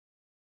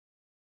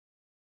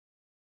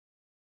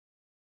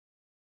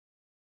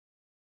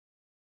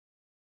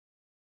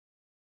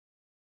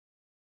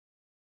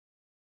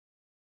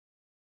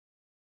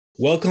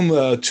Welcome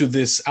to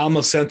this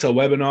Alma Center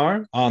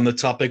webinar on the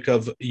topic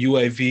of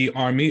UAV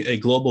Army, a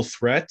global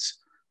threat.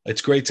 It's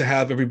great to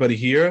have everybody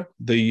here,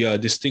 the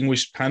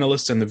distinguished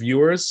panelists and the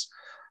viewers.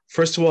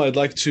 First of all, I'd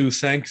like to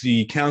thank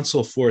the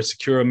Council for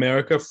Secure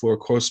America for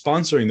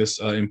co-sponsoring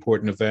this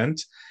important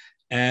event.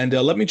 And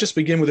let me just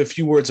begin with a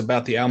few words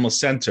about the Alma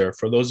Center.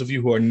 For those of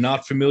you who are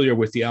not familiar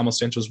with the Alma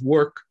Center's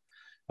work,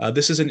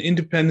 this is an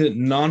independent,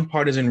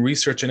 nonpartisan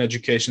research and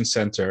education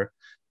center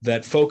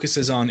that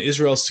focuses on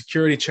Israel's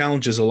security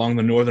challenges along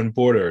the northern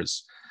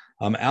borders.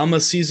 Alma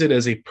sees it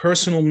as a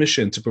personal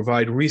mission to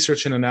provide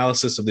research and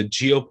analysis of the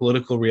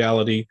geopolitical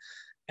reality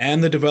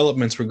and the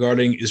developments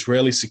regarding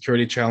Israeli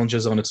security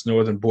challenges on its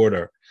northern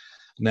border.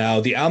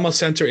 Now, the Alma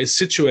Center is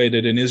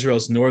situated in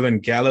Israel's northern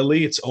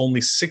Galilee. It's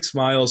only 6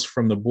 miles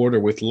from the border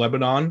with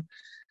Lebanon.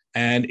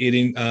 And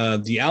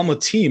the Alma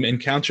team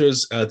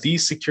encounters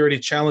these security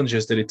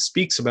challenges that it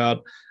speaks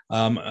about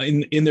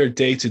in their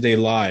day-to-day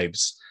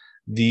lives.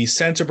 The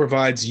center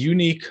provides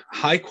unique,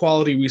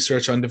 high-quality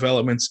research on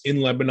developments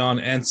in Lebanon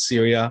and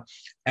Syria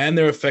and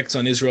their effects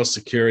on Israel's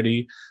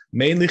security,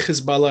 mainly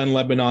Hezbollah in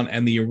Lebanon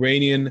and the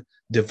Iranian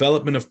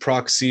development of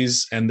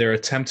proxies and their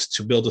attempt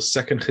to build a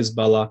second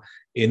Hezbollah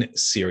in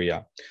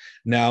Syria.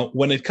 Now,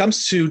 when it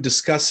comes to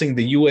discussing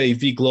the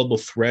UAV global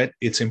threat,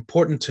 it's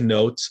important to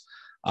note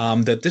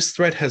that this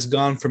threat has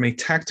gone from a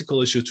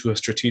tactical issue to a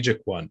strategic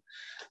one.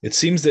 It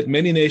seems that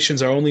many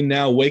nations are only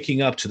now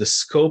waking up to the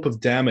scope of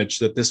damage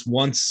that this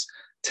once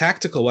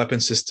tactical weapon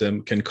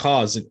system can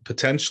cause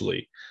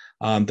potentially.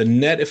 The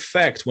net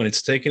effect, when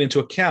it's taken into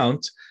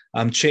account,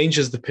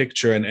 changes the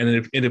picture, and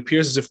it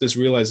appears as if this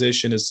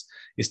realization is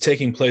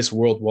taking place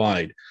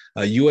worldwide.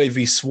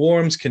 UAV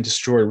swarms can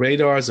destroy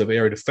radars of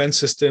air defense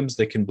systems.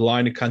 They can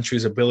blind a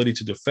country's ability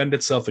to defend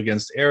itself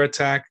against air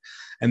attack,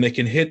 and they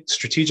can hit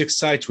strategic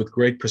sites with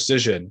great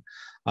precision.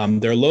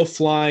 They're low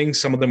flying,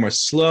 some of them are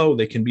slow,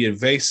 they can be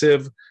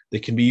evasive, they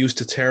can be used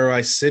to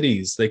terrorize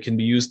cities, they can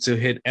be used to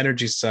hit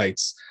energy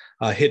sites,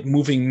 hit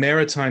moving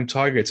maritime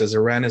targets, as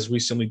Iran has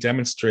recently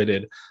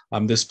demonstrated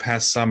this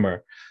past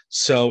summer.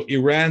 So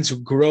Iran's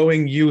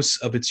growing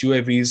use of its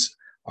UAVs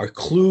are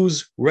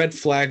clues, red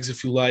flags,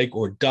 if you like,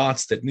 or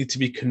dots that need to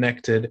be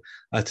connected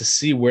to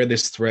see where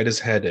this threat is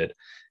headed.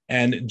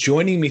 And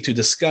joining me to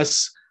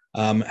discuss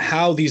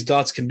how these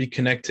dots can be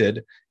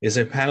connected is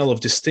a panel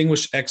of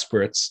distinguished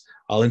experts.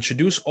 I'll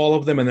introduce all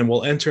of them, and then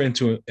we'll enter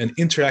into an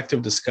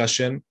interactive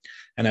discussion.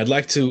 And I'd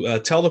like to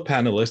tell the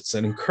panelists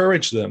and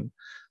encourage them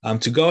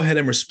to go ahead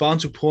and respond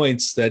to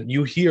points that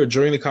you hear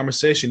during the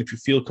conversation. If you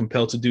feel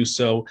compelled to do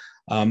so,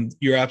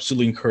 you're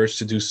absolutely encouraged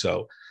to do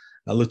so.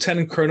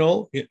 Lieutenant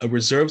Colonel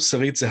Reserve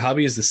Sarit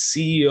Zehavi is the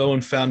CEO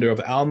and founder of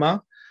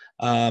Alma.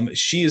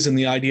 She is in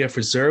the IDF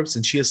Reserves,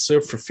 and she has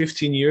served for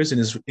 15 years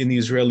in the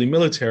Israeli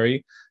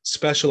military,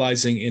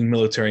 specializing in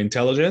military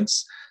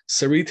intelligence.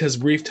 Sarit has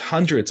briefed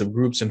hundreds of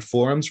groups and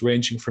forums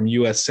ranging from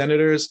U.S.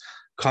 senators,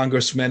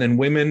 congressmen and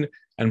women,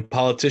 and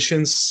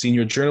politicians,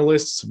 senior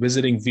journalists,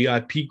 visiting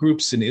VIP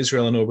groups in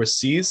Israel and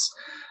overseas.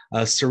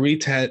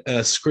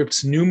 Sarit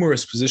scripts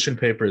numerous position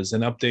papers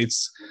and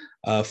updates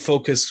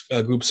focus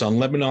groups on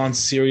Lebanon,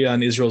 Syria,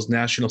 and Israel's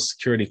national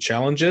security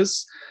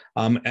challenges.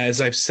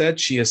 As I've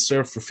said, she has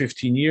served for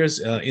 15 years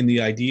in the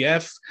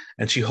IDF,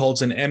 and she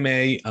holds an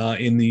MA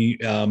in the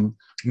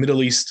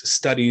Middle East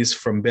Studies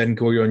from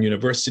Ben-Gurion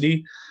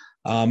University.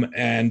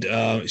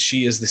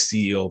 She is the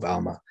CEO of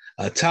Alma.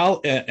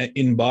 Tal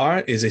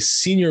Inbar is a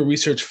senior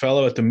research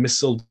fellow at the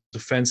Missile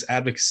Defense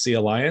Advocacy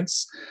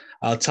Alliance.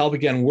 Tal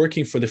began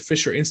working for the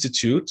Fisher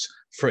Institute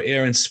for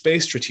Air and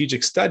Space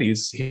Strategic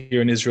Studies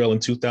here in Israel in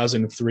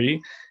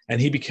 2003,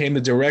 and he became the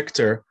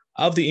director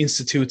of the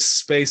Institute's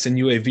Space and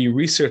UAV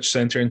Research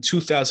Center in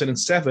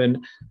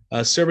 2007,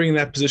 serving in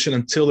that position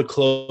until the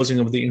closing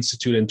of the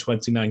Institute in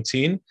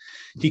 2019.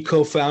 He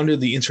co-founded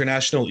the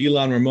International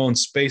Ilan Ramon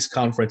Space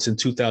Conference in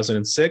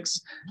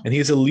 2006, and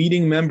he's a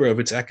leading member of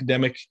its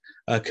academic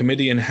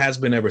committee and has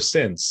been ever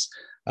since.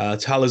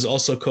 Tal is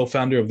also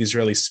co-founder of the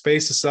Israeli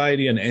Space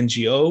Society, an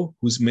NGO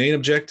whose main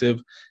objective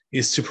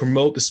is to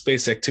promote the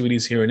space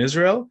activities here in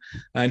Israel.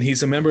 And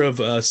he's a member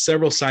of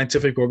several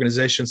scientific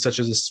organizations such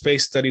as the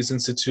Space Studies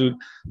Institute,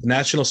 the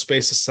National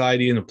Space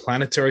Society, and the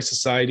Planetary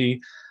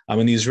Society,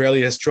 and the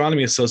Israeli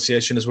Astronomy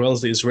Association, as well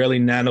as the Israeli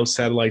Nano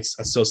Satellites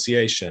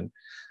Association.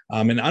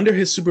 And under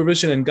his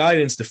supervision and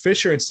guidance, the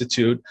Fisher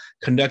Institute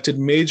conducted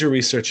major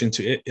research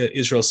into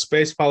Israel's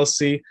space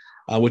policy,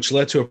 which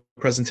led to a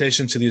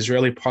presentation to the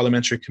Israeli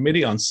Parliamentary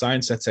Committee on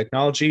Science and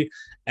Technology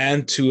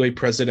and to a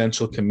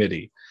presidential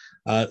committee.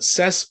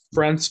 Seth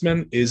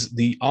Frantzman is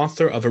the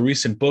author of a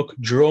recent book,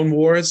 Drone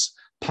Wars,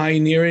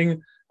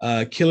 Pioneering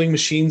Killing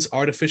Machines,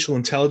 Artificial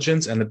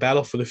Intelligence, and the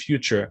Battle for the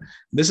Future.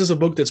 This is a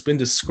book that's been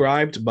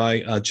described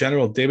by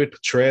General David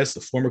Petraeus,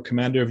 the former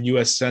commander of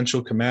U.S.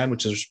 Central Command,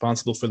 which is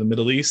responsible for the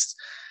Middle East,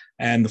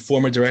 and the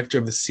former director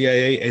of the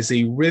CIA, as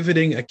a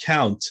riveting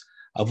account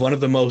of one of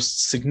the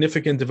most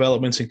significant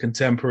developments in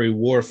contemporary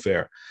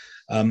warfare.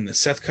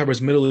 Seth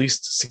covers Middle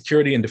East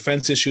security and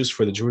defense issues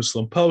for the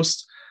Jerusalem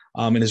Post,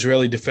 and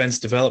Israeli defense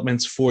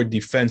developments for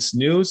Defense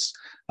News.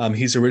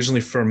 He's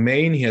originally from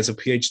Maine. He has a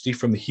PhD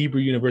from the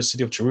Hebrew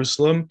University of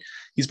Jerusalem.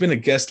 He's been a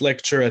guest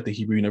lecturer at the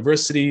Hebrew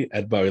University,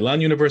 at Bar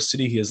Ilan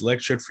University. He has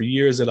lectured for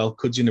years at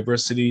Al-Quds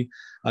University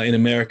in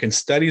American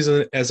Studies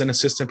as an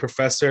assistant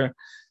professor.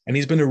 And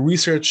he's been a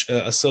research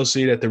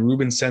associate at the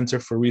Rubin Center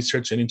for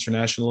Research and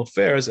International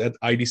Affairs at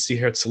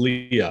IDC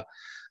Herzliya.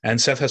 And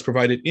Seth has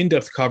provided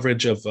in-depth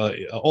coverage of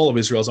all of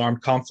Israel's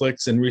armed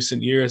conflicts in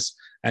recent years.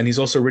 And he's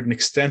also written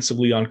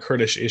extensively on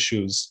Kurdish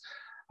issues.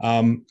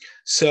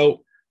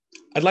 So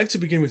I'd like to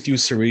begin with you,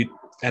 Sarit,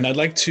 and I'd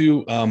like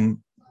to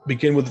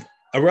begin with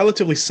a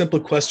relatively simple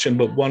question,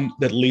 but one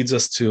that leads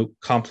us to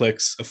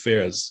complex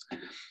affairs.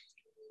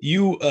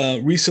 You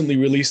recently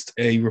released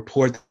a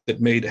report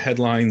that made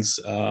headlines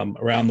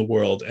around the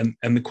world.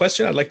 And the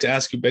question I'd like to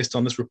ask you based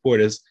on this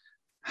report is,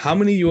 how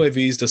many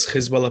UAVs does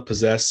Hezbollah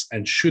possess,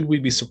 and should we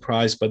be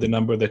surprised by the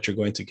number that you're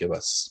going to give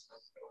us?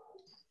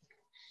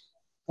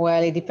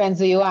 Well, it depends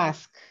who you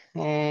ask.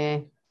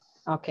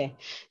 Okay,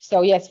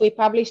 so yes, we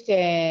published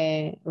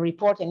a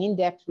report, an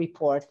in-depth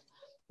report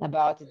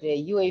about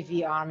the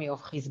UAV army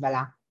of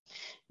Hezbollah.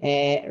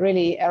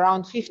 Really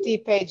around 50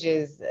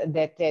 pages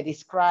that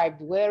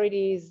described where it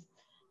is,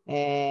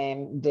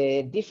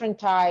 the different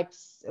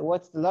types,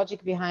 what's the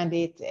logic behind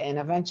it, and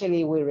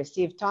eventually we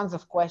received tons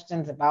of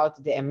questions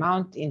about the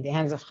amount in the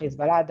hands of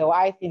Hezbollah, though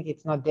I think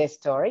it's not their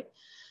story.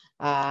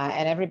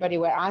 And everybody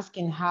were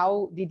asking,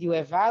 how did you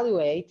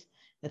evaluate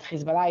that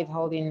Hezbollah is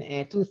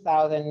holding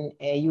 2,000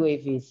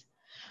 UAVs?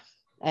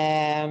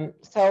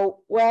 So,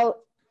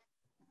 well,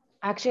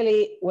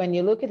 actually, when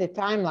you look at the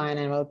timeline,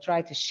 and we'll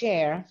try to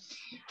share,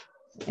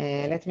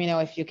 let me know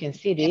if you can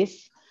see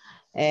this.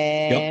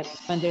 Yep.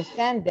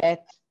 Understand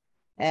that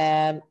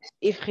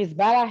if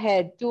Hezbollah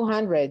had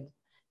 200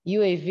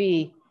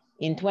 UAV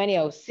in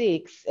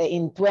 2006,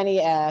 in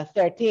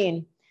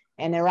 2013,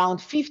 and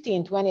around 50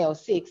 in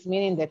 2006,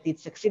 meaning that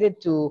it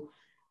succeeded to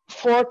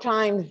 4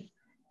 times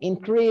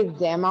increase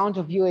the amount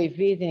of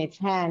UAVs in its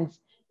hands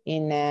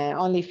in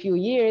only a few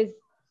years.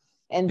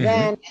 And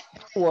then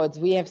afterwards,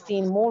 we have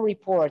seen more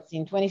reports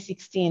in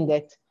 2016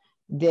 that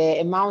the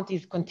amount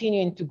is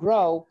continuing to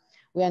grow.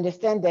 We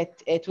understand that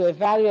to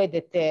evaluate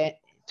that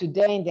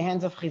today in the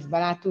hands of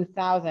Hezbollah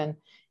 2,000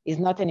 is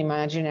not an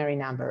imaginary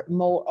number.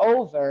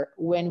 Moreover,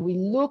 when we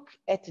look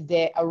at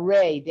the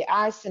array, the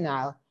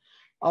arsenal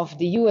of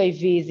the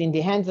UAVs in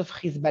the hands of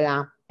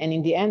Hezbollah and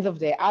in the hands of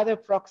the other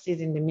proxies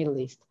in the Middle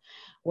East,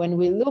 when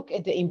we look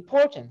at the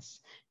importance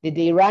that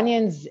the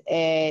Iranians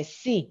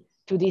see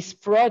to this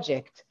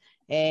project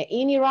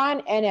in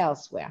Iran and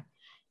elsewhere,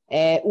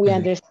 we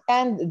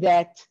understand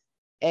that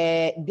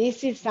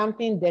this is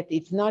something that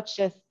it's not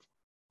just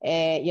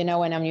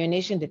an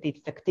ammunition, that it's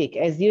tactic.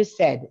 As you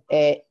said,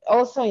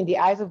 also in the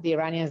eyes of the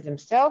Iranians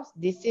themselves,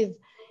 this is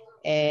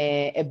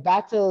a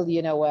battle,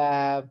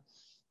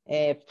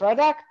 a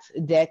product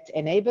that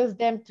enables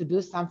them to do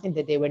something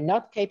that they were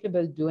not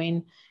capable of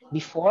doing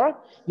before,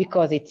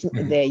 because it's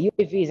the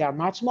UAVs are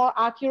much more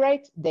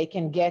accurate. They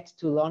can get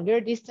to longer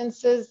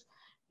distances,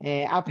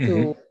 up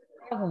to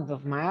thousands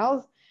of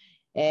miles,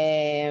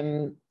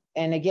 and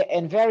again,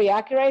 and very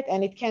accurate.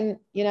 And it can,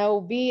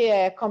 be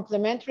a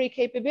complementary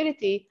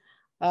capability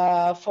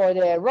for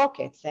the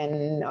rockets,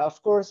 and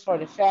of course for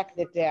the fact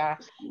that there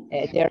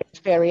is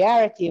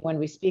superiority when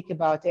we speak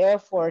about Air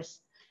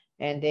Force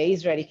and the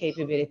Israeli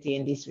capability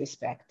in this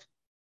respect.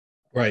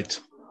 Right.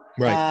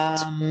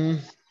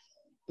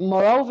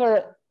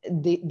 Moreover,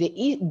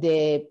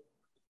 the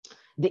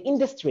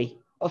industry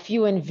of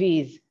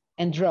UNVs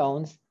and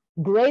drones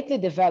greatly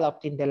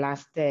developed in the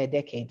last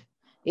decade.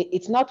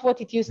 It's not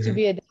what it used to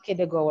be a decade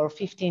ago or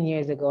 15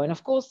 years ago. And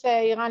of course,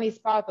 Iran is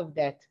part of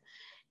that.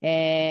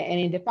 And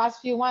in the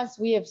past few months,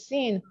 we have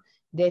seen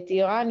that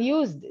Iran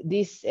used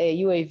these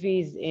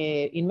UAVs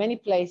in many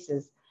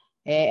places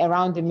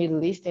around the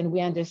Middle East. And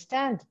we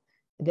understand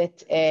that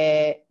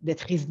that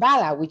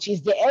Hezbollah, which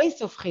is the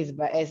ace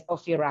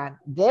of Iran,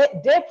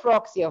 the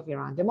proxy of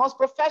Iran, the most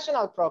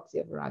professional proxy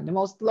of Iran, the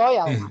most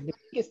loyal one, the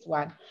biggest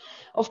one,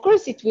 of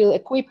course, it will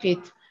equip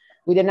it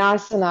with an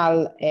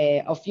arsenal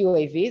of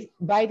UAVs.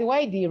 By the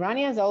way, the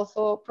Iranians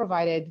also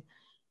provided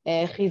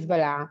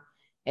Hezbollah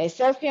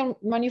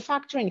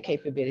self-manufacturing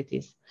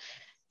capabilities.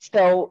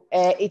 So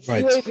it's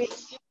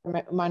UAVs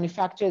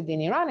manufactured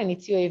in Iran, and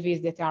it's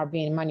UAVs that are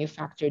being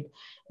manufactured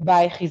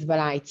by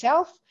Hezbollah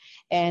itself.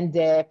 And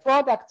the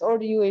products or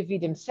the UAV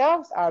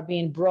themselves are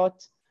being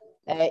brought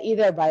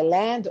either by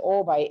land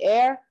or by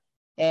air,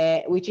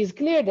 which is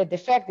clear that the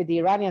fact that the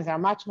Iranians are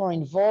much more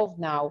involved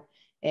now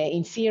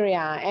in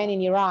Syria and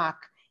in Iraq,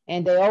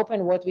 and they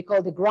open what we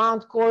call the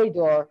ground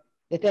corridor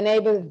that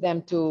enables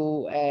them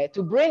to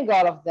bring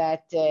all of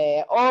that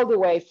all the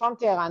way from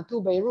Tehran to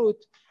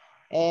Beirut,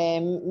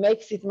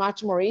 makes it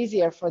much more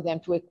easier for them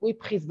to equip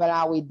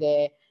Hezbollah with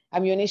the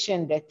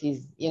ammunition that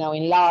is,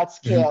 in large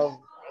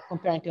scale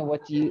compared to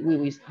what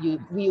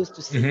we used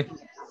to see.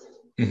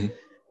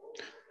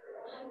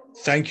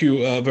 Thank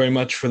you very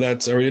much for that,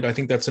 Sarit. I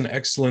think that's an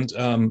excellent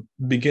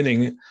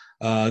beginning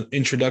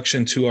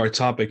introduction to our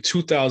topic.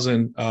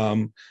 2,000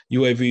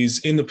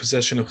 UAVs in the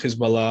possession of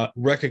Hezbollah,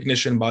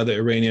 recognition by the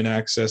Iranian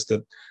Axis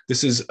that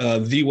this is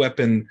the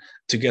weapon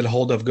to get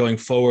hold of going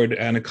forward,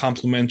 and a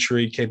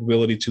complementary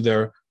capability to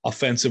their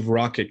offensive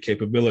rocket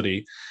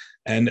capability.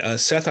 And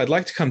Seth, I'd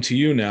like to come to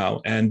you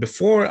now. And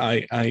before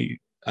I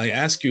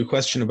ask you a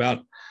question about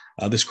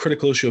this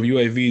critical issue of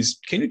UAVs,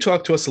 can you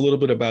talk to us a little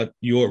bit about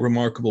your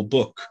remarkable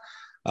book?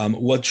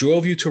 What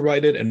drove you to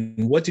write it,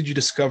 and what did you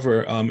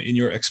discover in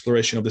your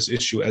exploration of this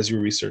issue as you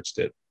researched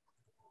it?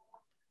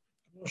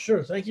 Well,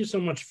 sure. Thank you so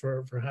much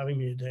for having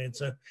me today.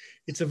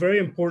 It's a very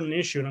important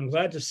issue, and I'm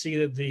glad to see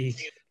that the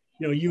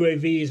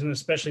UAVs and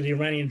especially the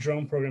Iranian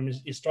drone program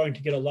is starting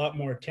to get a lot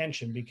more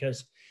attention,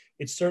 because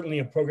it's certainly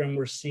a program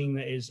we're seeing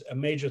that is a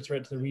major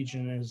threat to the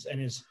region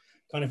and is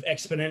kind of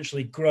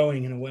exponentially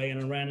growing in a way,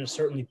 and Iran is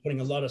certainly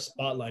putting a lot of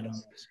spotlight on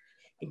this.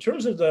 In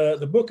terms of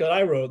the book that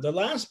I wrote, the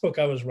last book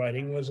I was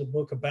writing was a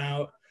book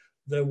about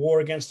the war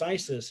against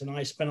ISIS. And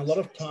I spent a lot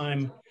of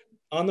time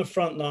on the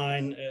front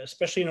line,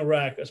 especially in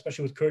Iraq,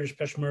 especially with Kurdish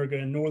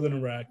Peshmerga in northern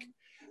Iraq,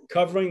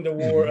 covering the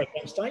war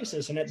against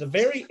ISIS. And at the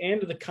very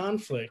end of the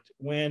conflict,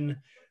 when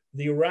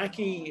the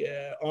Iraqi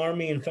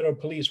army and federal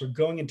police were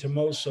going into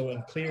Mosul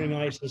and clearing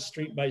ISIS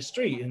street by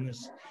street in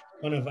this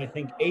kind of, I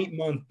think,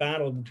 8-month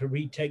battle to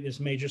retake this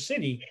major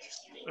city,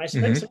 I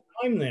spent some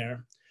time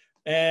there.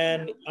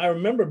 And I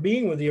remember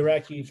being with the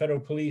Iraqi federal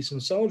police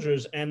and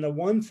soldiers, and the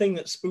one thing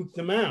that spooked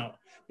them out,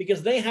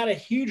 because they had a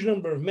huge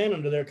number of men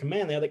under their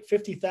command, they had like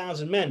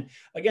 50,000 men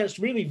against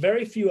really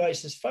very few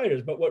ISIS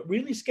fighters. But what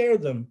really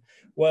scared them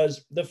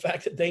was the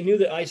fact that they knew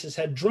that ISIS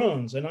had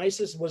drones, and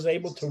ISIS was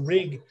able to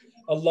rig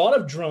a lot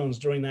of drones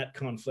during that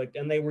conflict.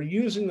 And they were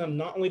using them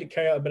not only to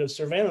carry out a bit of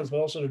surveillance, but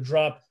also to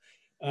drop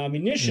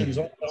munitions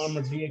onto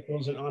armored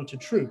vehicles and onto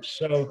troops.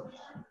 So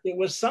it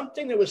was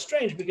something that was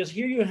strange, because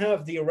here you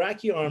have the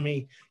Iraqi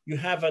army, you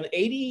have an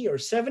 80 or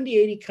 70,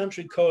 80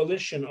 country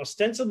coalition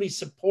ostensibly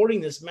supporting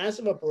this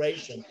massive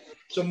operation.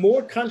 So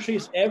more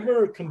countries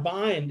ever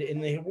combined in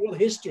the world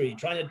history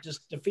trying to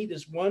just defeat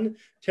this one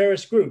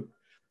terrorist group.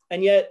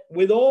 And yet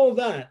with all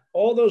that,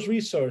 all those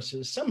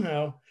resources,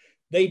 somehow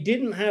they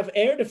didn't have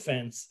air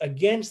defense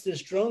against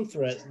this drone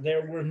threat.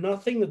 There were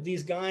nothing that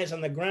these guys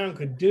on the ground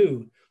could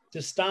do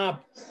to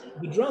stop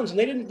the drones, and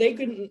they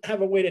couldn't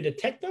have a way to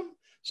detect them.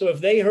 So if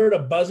they heard a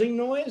buzzing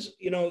noise,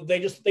 they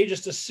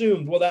just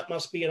assumed, well, that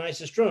must be an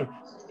ISIS drone.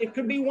 It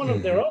could be one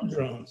of their own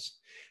drones.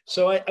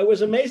 So it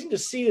was amazing to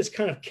see this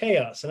kind of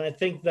chaos, and I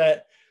think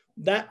that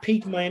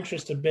piqued my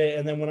interest a bit.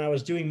 And then when I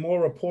was doing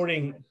more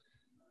reporting,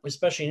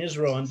 especially in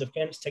Israel, on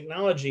defense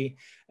technology,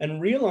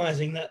 and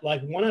realizing that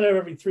like 1 out of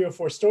every 3 or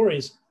 4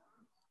 stories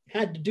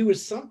had to do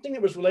with something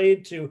that was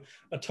related to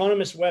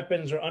autonomous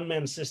weapons or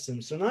unmanned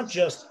systems. So not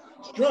just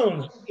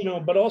drones,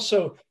 but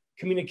also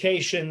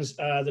communications,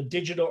 the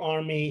digital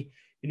army,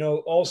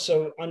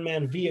 also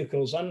unmanned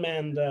vehicles,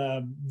 unmanned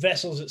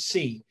vessels at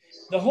sea.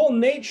 The whole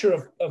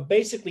nature of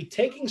basically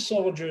taking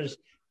soldiers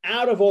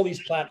out of all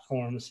these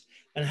platforms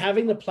and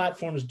having the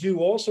platforms do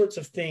all sorts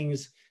of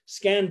things,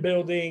 scan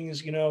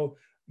buildings,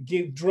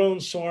 give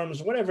drone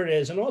swarms, whatever it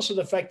is. And also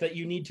the fact that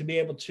you need to be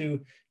able to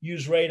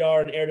use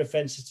radar and air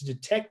defenses to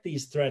detect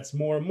these threats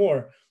more and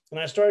more. And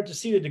I started to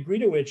see the degree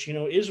to which,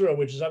 Israel,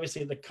 which is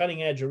obviously at the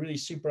cutting edge, a really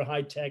super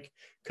high-tech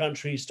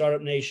country,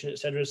 startup nation, et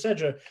cetera, et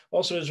cetera.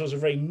 Also, Israel is a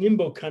very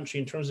nimble country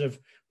in terms of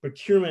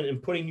procurement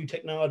and putting new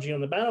technology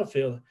on the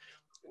battlefield.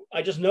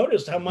 I just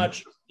noticed how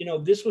much,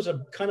 this was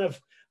a kind of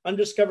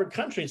undiscovered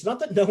country. It's not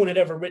that no one had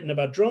ever written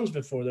about drones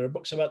before. There are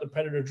books about the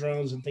Predator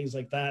drones and things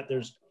like that.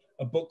 There's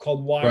a book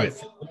called Wired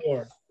for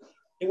War.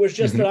 It was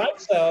just that I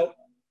felt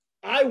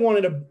I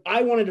wanted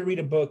to read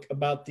a book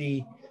about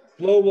the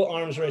global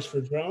arms race for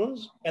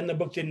drones, and the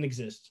book didn't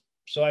exist.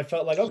 So I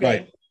felt like,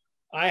 okay,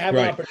 I have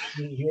an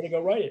opportunity here to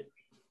go write it.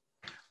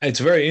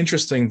 It's very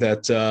interesting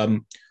that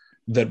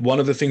that one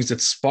of the things that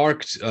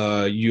sparked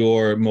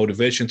your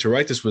motivation to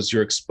write this was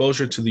your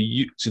exposure to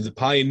the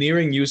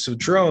pioneering use of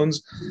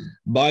drones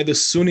by the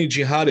Sunni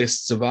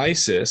jihadists of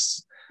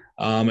ISIS.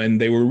 And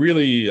they were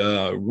really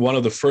one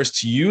of the first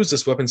to use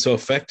this weapon so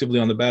effectively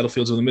on the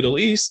battlefields of the Middle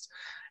East.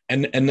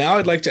 And now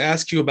I'd like to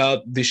ask you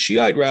about the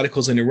Shiite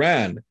radicals in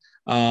Iran.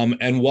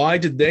 And why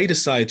did they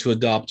decide to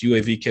adopt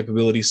UAV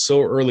capabilities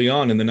so early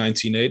on in the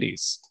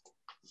 1980s?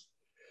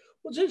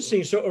 Well, it's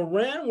interesting. So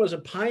Iran was a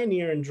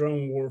pioneer in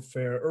drone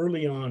warfare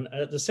early on,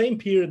 at the same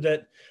period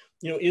that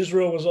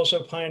Israel was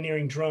also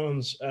pioneering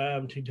drones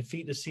to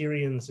defeat the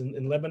Syrians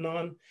in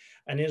Lebanon.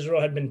 And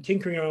Israel had been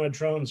tinkering around with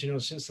drones,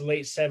 since the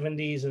late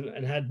 70s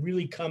and had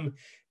really come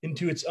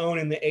into its own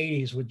in the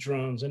 80s with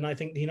drones. And I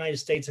think the United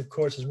States, of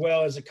course, as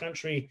well as a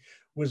country,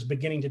 was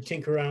beginning to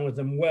tinker around with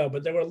them well.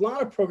 But there were a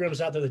lot of programs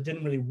out there that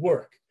didn't really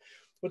work.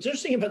 What's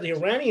interesting about the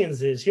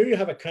Iranians is here you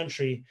have a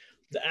country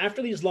that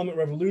after the Islamic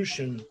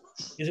Revolution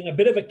is in a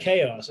bit of a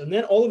chaos. And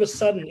then all of a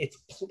sudden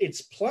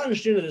it's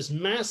plunged into this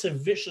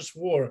massive, vicious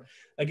war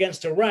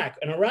against Iraq.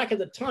 And Iraq at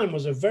the time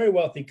was a very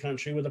wealthy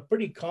country with a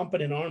pretty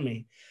competent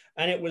army.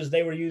 And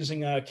they were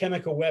using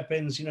chemical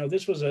weapons.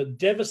 This was a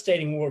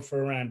devastating war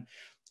for Iran.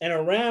 And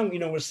Iran,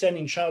 was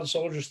sending child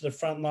soldiers to the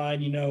front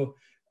line,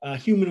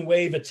 human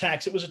wave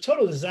attacks. It was a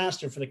total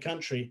disaster for the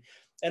country.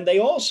 And they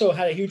also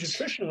had a huge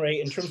attrition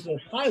rate in terms of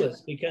their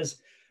pilots because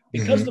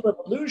of the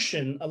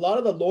revolution, a lot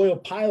of the loyal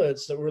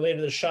pilots that were related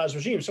to the Shah's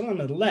regime, some of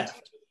them had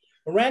left.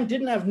 Iran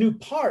didn't have new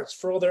parts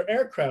for all their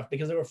aircraft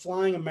because they were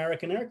flying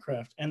American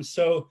aircraft. And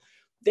so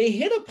they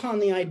hit upon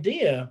the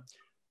idea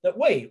that,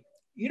 wait,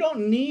 you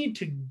don't need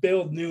to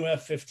build new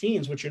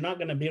F-15s, which you're not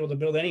going to be able to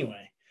build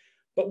anyway.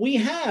 But we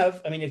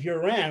have, if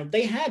you're Iran,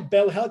 they had a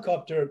Bell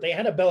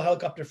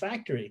helicopter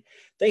factory.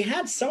 They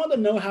had some of the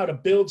know-how to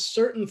build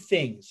certain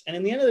things. And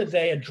in the end of the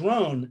day, a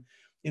drone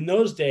in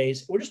those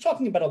days, we're just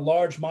talking about a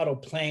large model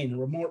plane, a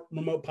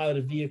remote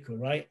piloted vehicle,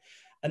 right?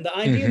 And the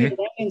idea the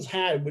Iranians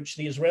had, which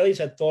the Israelis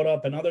had thought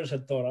up and others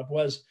had thought up,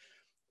 was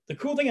the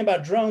cool thing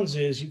about drones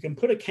is you can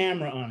put a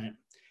camera on it.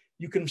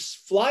 You can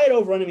fly it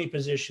over enemy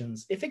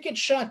positions. If it gets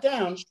shot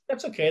down,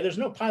 that's okay. There's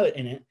no pilot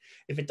in it.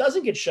 If it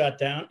doesn't get shot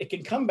down, it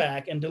can come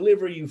back and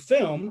deliver you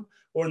film,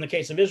 or in the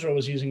case of Israel,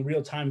 was using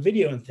real-time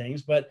video and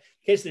things. But in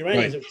the case of the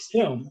Iranians, it was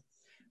film.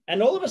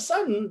 And all of a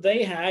sudden,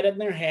 they had at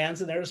their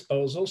hands and their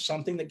disposal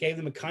something that gave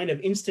them a kind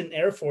of instant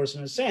air force,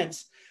 in a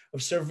sense,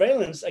 of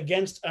surveillance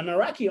against an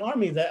Iraqi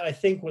army that I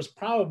think was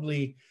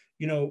probably,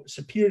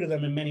 superior to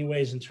them in many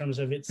ways in terms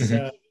of its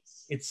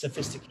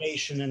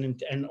sophistication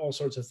and all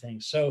sorts of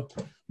things. So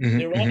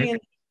the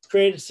Iranians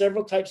created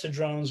several types of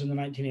drones in the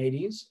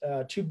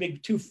 1980s,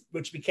 two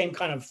which became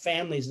kind of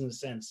families in a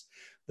sense,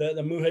 the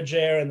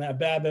Muhajir and the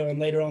Ababil, and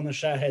later on the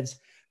Shaheds.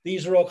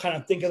 These are all kind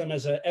of, think of them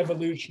as an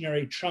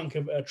evolutionary trunk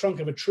of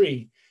a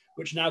tree,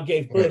 which now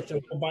gave birth to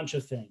a whole bunch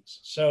of things.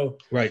 So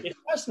it's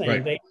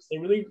fascinating. They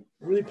really,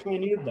 really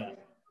pioneered that.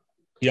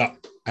 Yeah,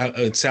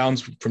 it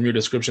sounds from your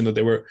description that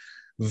they were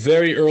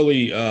very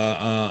early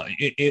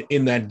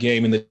in that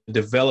game, in the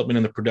development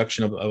and the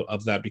production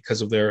of that,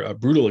 because of their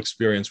brutal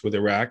experience with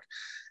Iraq.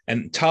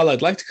 And Tal,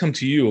 I'd like to come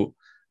to you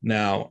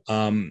now,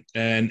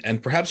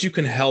 and perhaps you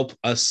can help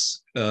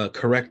us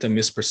correct a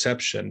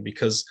misperception,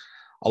 because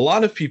a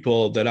lot of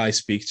people that I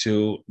speak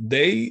to,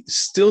 they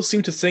still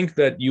seem to think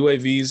that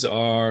UAVs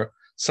are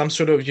some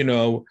sort of, and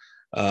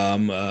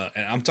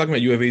I'm talking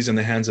about UAVs in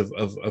the hands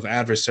of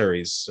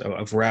adversaries,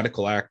 of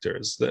radical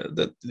actors.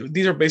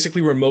 These are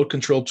basically remote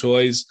control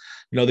toys.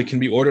 They can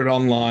be ordered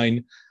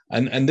online.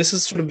 And this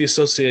is sort of the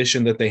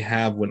association that they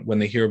have when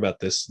they hear about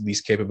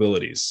these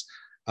capabilities.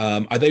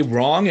 Are they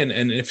wrong?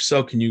 And if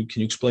so, can you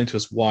explain to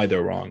us why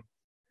they're wrong?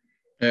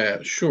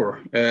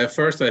 Sure.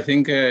 First, I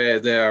think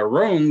they are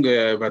wrong,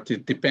 but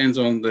it depends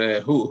on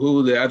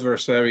who the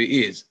adversary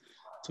is.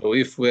 So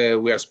if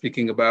we are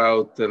speaking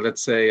about,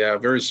 let's say, a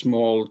very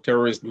small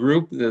terrorist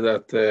group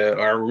that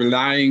are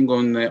relying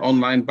on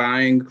online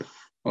buying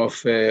of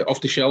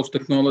off-the-shelf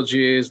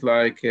technologies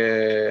like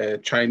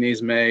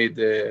Chinese-made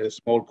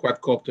small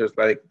quadcopters,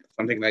 like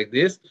something like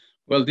this,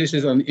 well, this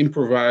is an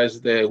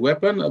improvised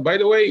weapon. By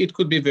the way, it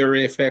could be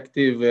very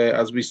effective,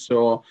 as we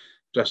saw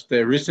just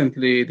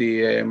recently,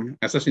 the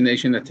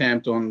assassination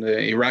attempt on the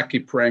Iraqi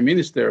prime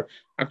minister.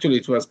 Actually,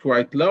 it was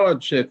quite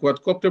large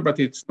quadcopter, but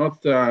it's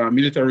not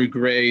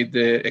military-grade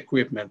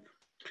equipment.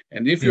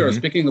 And if you are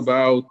speaking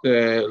about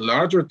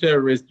larger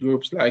terrorist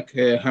groups like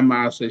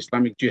Hamas,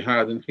 Islamic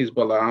Jihad, and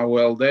Hezbollah,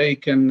 well, they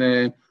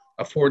can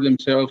afford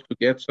themselves to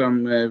get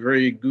some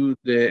very good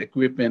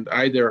equipment,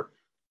 either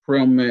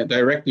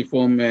directly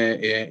from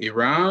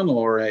Iran,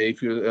 or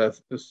if you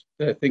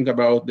think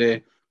about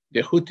the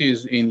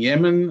Houthis in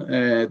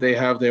Yemen, they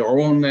have their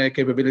own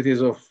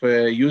capabilities of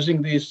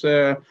using these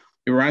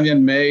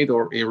Iranian-made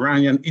or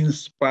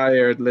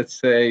Iranian-inspired, let's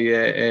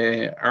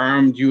say,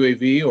 armed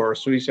UAV or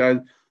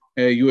suicide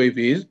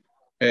UAVs.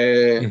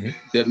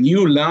 The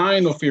new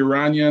line of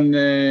Iranian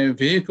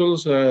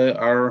vehicles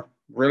are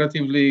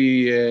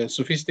relatively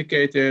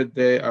sophisticated.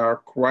 They are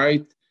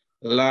quite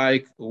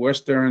like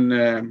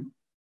Western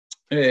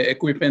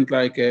equipment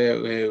like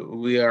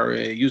we are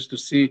used to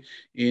see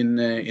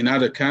in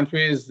other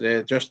countries.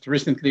 Just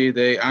recently,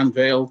 they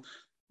unveiled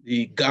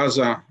the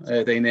Gaza,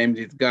 they named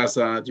it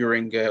Gaza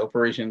during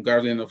Operation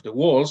Guardian of the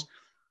Walls.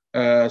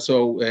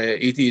 So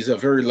it is a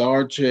very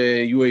large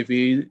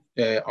UAV,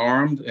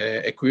 armed,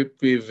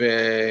 equipped with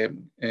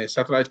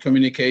satellite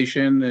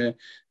communication,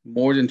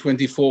 more than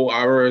 24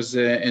 hours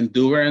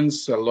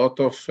endurance, a lot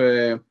of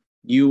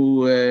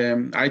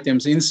new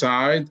items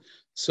inside.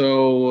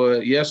 So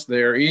yes,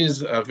 there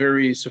is a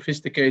very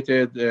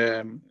sophisticated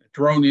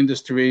drone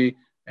industry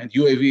and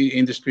UAV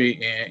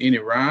industry in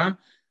Iran,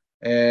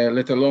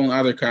 let alone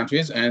other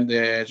countries. And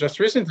just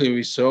recently,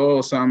 we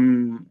saw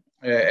some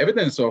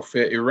evidence of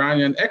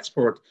Iranian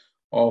export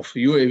of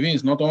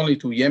UAVs, not only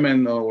to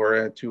Yemen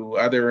or to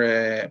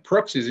other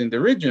proxies in the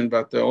region,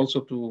 but also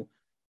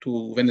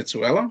to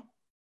Venezuela,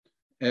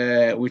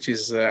 which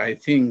is, I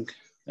think,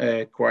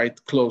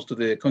 quite close to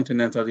the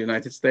continental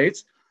United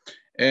States.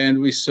 And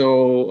we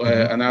saw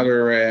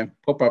another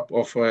pop-up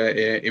of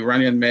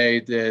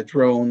Iranian-made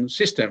drone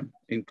system,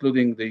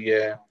 including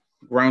the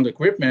ground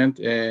equipment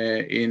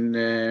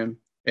in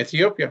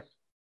Ethiopia.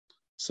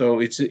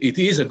 So it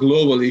is a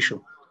global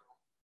issue.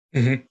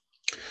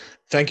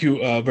 Thank you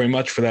very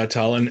much for that,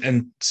 Tal.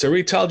 And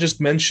Sarit, Tal just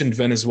mentioned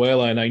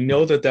Venezuela, and I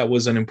know that that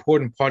was an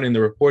important part in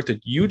the report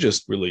that you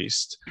just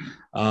released.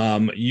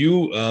 You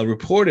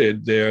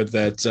reported there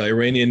that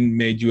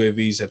Iranian-made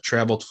UAVs have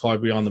traveled far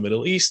beyond the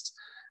Middle East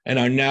and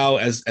are now,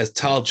 as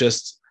Tal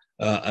just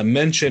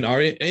mentioned,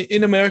 are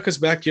in America's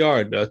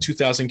backyard,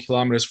 2,000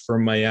 kilometers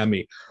from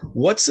Miami.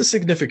 What's the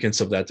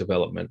significance of that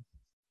development?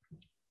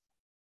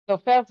 So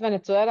first,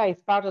 Venezuela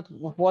is part of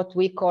what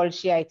we call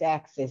Shiite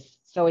Axis.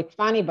 So it's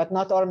funny, but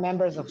not all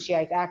members of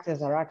Shiite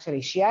Axis are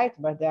actually Shiite,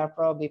 but they are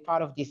probably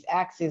part of this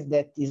axis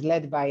that is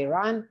led by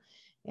Iran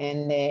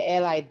and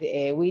allied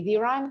with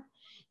Iran.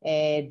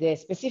 The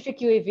specific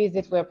UAVs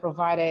that were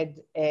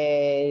provided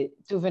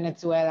to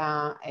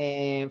Venezuela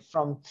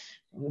from,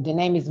 the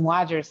name is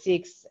Muajir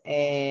 6.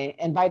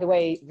 And by the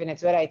way,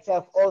 Venezuela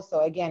itself also,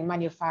 again,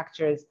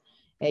 manufactures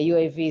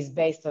UAVs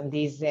based on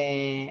these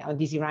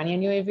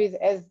Iranian UAVs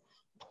as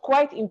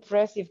quite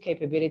impressive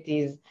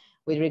capabilities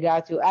with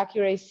regard to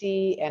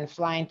accuracy and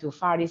flying to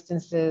far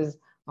distances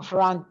of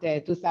around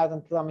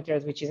 2,000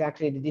 kilometers, which is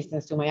actually the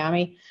distance to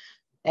Miami.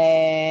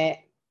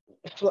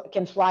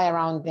 Can fly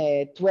around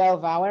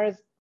 12 hours.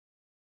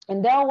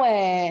 And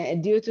though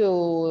due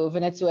to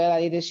Venezuela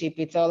leadership,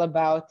 it's all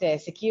about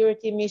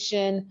security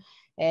mission,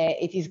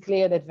 it is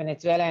clear that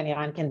Venezuela and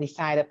Iran can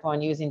decide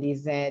upon using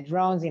these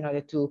drones in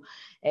order to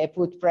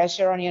put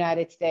pressure on the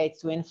United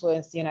States, to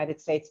influence the United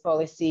States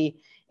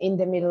policy in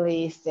the Middle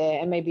East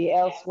and maybe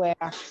elsewhere.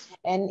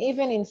 And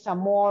even in some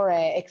more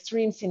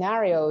extreme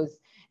scenarios,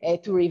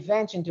 to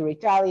revenge and to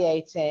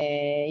retaliate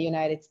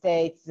United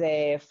States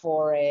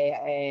for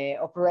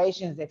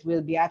operations that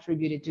will be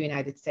attributed to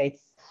United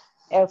States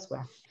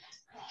elsewhere.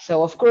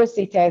 So of course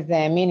it has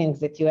meanings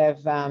that you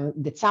have,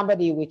 that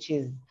somebody which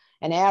is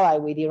an ally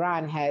with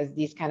Iran has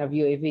these kind of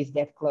UAVs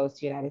that close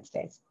to United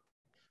States.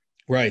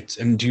 Right.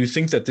 And do you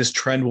think that this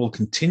trend will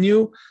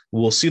continue?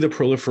 We'll see the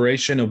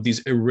proliferation of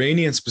these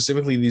Iranian,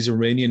 specifically these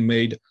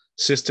Iranian-made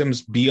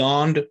systems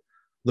beyond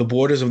the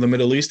borders of the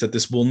Middle East, that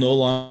this will no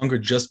longer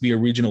just be a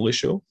regional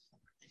issue?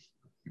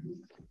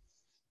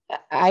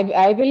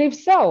 I believe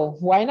so.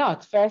 Why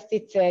not? First,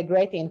 it's a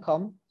great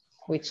income,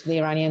 which the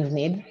Iranians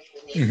need.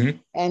 Mm-hmm.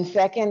 And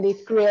second,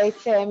 it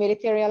creates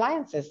military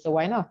alliances. So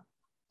why not?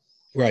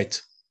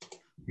 Right.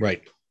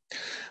 Right.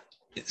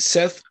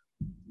 Seth,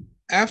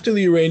 after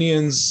the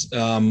Iranians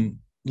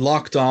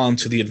locked on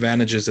to the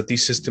advantages that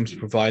these systems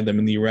provide them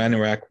in the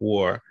Iran-Iraq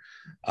war,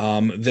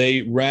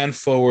 they ran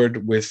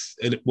forward with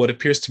what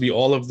appears to be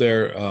all of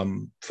their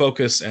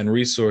focus and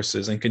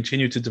resources and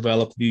continue to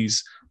develop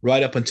these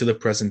right up until the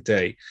present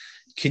day.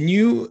 Can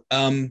you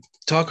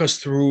talk us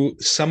through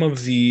some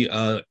of the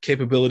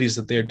capabilities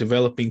that they're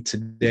developing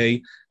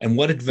today and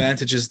what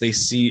advantages they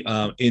see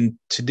in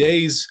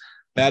today's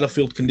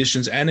battlefield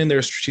conditions and in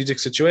their strategic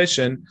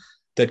situation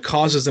that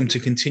causes them to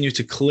continue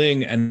to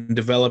cling and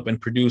develop and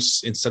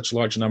produce in such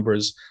large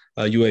numbers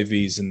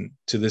UAVs and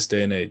to this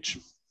day and age?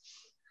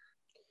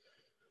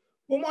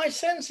 Well, my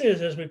sense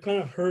is, as we've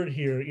kind of heard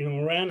here,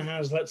 Iran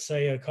has, let's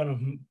say, a kind of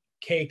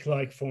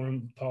cake-like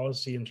foreign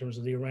policy in terms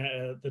of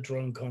the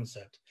drone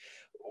concept.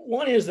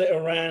 One is that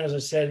Iran, as I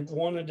said,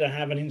 wanted to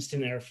have an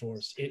instant air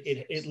force.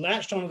 It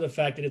latched onto the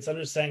fact that it's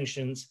under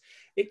sanctions.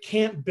 It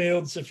can't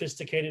build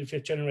sophisticated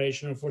fifth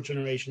generation or fourth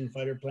generation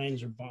fighter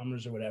planes or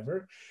bombers or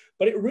whatever,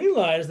 but it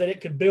realized that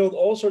it could build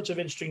all sorts of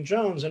interesting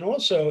drones, and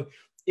also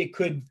it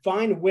could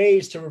find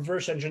ways to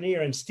reverse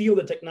engineer and steal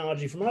the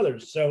technology from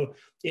others. So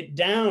it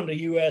downed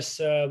a US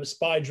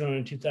spy drone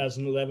in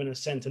 2011, a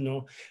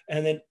Sentinel,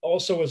 and then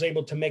also was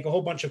able to make a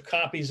whole bunch of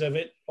copies of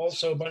it,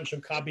 also a bunch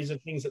of copies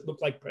of things that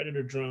look like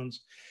Predator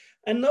drones.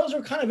 And those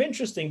are kind of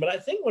interesting, but I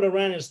think what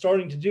Iran is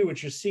starting to do,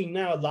 which you're seeing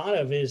now a lot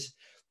of, is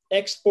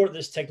export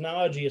this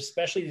technology,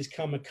 especially these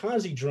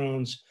kamikaze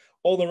drones,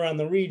 all around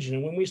the region.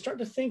 And when we start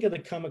to think of the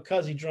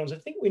kamikaze drones, I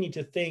think we need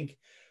to think,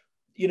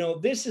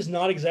 this is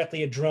not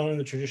exactly a drone in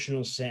the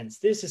traditional sense.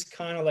 This is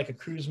kind of like a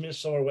cruise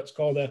missile or what's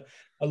called a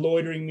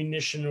loitering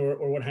munition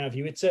or what have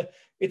you. It's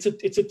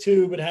a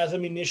tube. It has a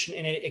munition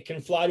in it. It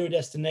can fly to a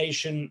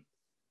destination.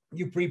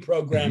 You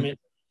pre-program it.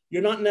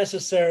 You're not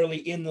necessarily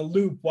in the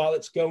loop while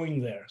it's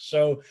going there.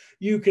 So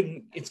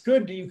it's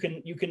good. You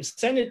can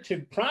send it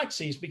to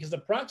proxies because the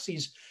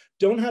proxies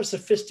don't have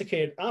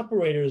sophisticated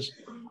operators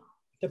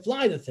to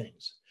fly the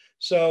things.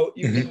 So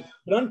you can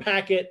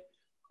unpack it.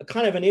 A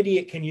kind of an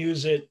idiot can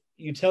use it.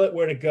 You tell it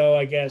where to go,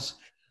 I guess.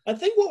 I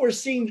think what we're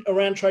seeing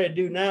Iran try to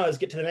do now is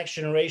get to the next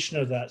generation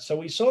of that. So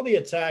we saw the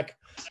attack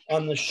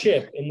on the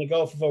ship in the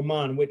Gulf of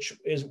Oman, which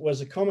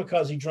was a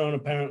kamikaze drone,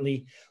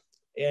 apparently,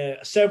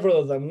 several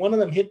of them. One of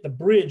them hit the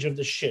bridge of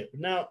the ship.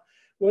 Now,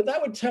 what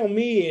that would tell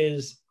me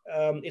is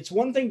it's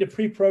one thing to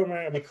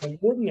pre-program a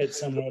coordinate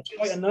somewhere. It's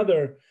quite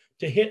another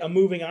to hit a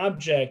moving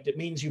object. It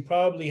means you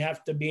probably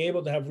have to be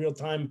able to have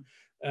real-time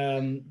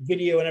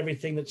video and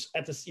everything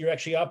that's you're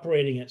actually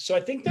operating it. So I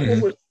think that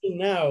what we're seeing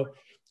now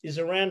is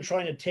Iran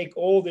trying to take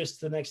all this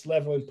to the next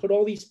level and put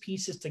all these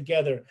pieces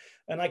together.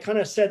 And I kind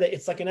of said that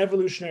it's like an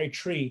evolutionary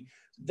tree.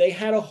 They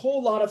had a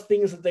whole lot of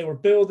things that they were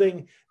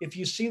building. If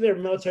you see their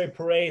military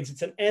parades,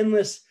 it's an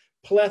endless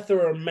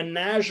plethora,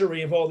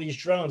 menagerie of all these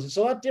drones. It's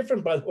a lot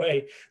different, by the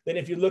way, than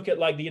if you look at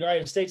like the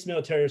United States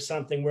military or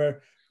something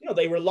where, you know,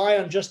 they rely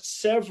on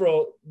just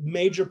several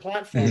major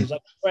platforms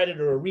like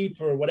Predator or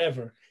Reaper or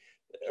whatever.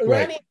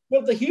 Iranians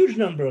built a huge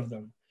number of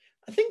them.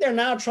 I think they're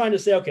now trying to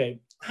say, okay,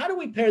 how do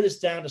we pare this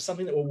down to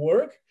something that will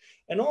work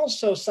and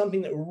also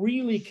something that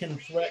really can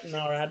threaten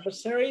our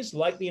adversaries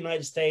like the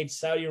United States,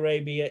 Saudi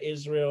Arabia,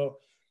 Israel,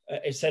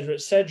 et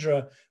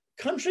cetera,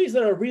 countries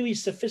that are really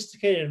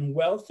sophisticated and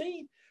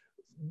wealthy.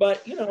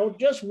 But, you know,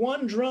 just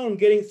one drone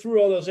getting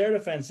through all those air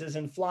defenses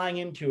and flying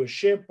into a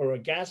ship or a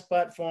gas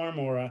platform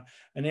or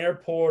an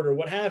airport or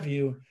what have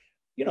you,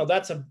 you know,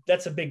 that's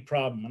a big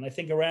problem. And I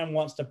think Iran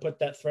wants to put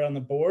that threat on the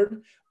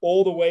board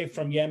all the way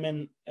from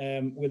Yemen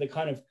with a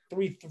kind of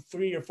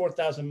 3,000 or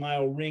 4,000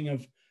 mile ring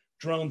of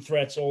drone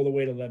threats all the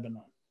way to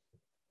Lebanon.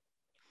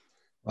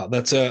 Wow,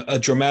 that's a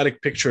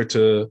dramatic picture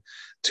to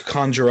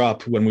conjure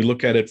up when we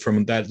look at it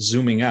from that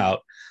zooming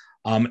out.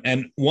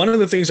 And one of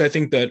the things I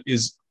think that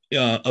is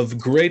of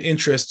great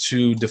interest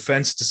to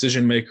defense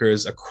decision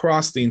makers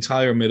across the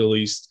entire Middle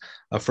East,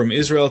 from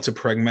Israel to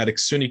pragmatic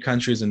Sunni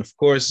countries, and of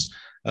course,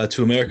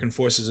 to American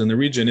forces in the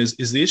region,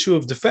 is the issue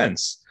of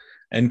defense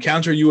and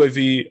counter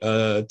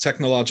UAV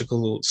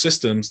technological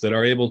systems that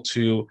are able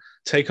to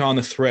take on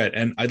a threat.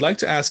 And I'd like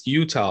to ask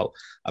you, Tal,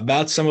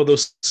 about some of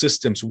those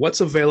systems.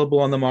 What's available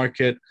on the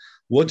market?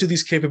 What do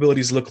these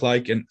capabilities look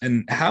like?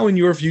 And how, in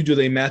your view, do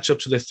they match up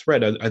to the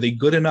threat? Are they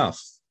good enough?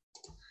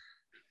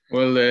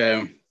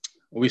 Well,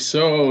 we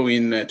saw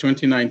in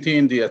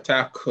 2019 the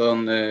attack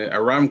on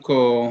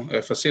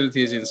Aramco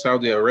facilities in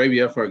Saudi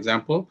Arabia, for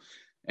example,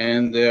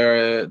 and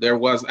there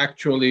was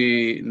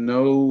actually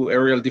no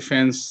aerial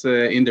defense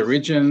in the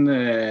region.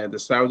 The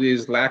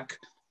Saudis lack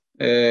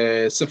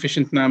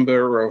sufficient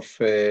number of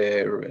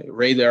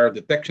radar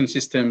detection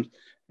systems,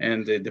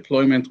 and the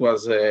deployment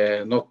was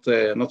not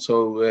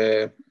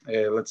so,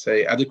 let's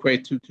say,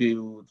 adequate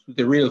to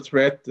the real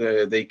threat.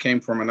 They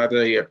came from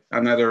another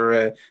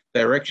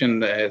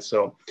direction.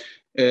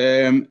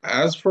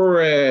 As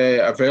for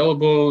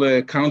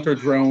available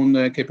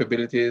counter-drone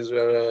capabilities,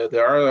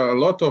 there are a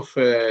lot of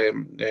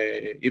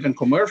even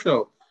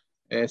commercial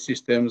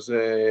systems,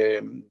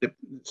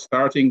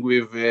 starting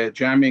with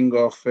jamming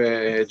of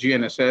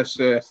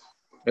GNSS,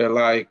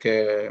 like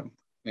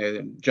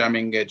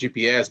jamming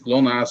GPS,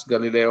 GLONASS,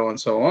 Galileo, and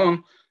so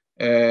on.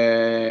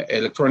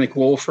 Electronic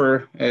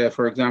warfare,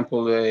 for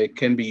example,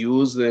 can be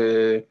used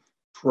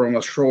from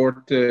a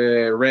short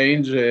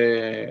range.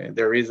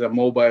 There is a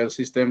mobile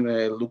system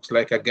that looks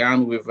like a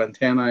gun with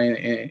antenna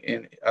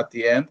at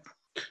the end.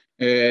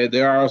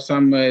 There are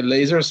some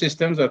laser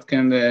systems that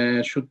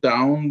can shoot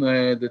down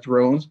the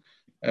drones.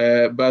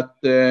 But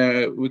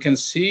we can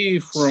see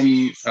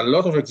from a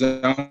lot of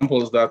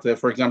examples that,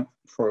 for example,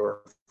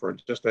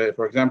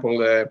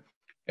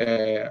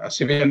 a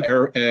civilian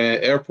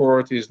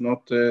airport is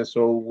not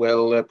so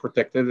well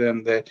protected,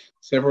 and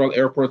several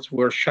airports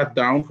were shut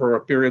down for a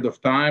period of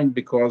time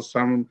because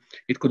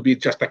it could be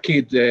just a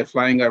kid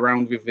flying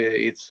around with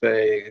its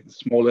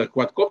smaller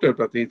quadcopter,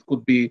 but it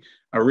could be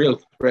a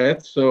real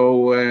threat.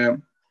 So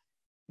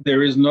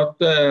there is not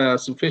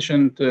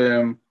sufficient,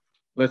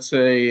 let's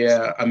say,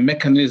 a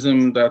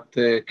mechanism that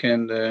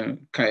can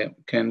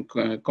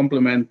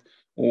complement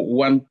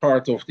one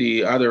part of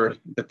the other: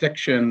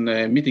 detection,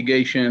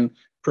 mitigation,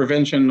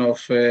 prevention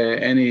of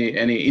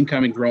any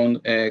incoming drone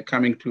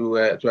coming to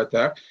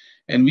attack.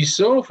 And we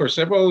saw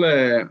several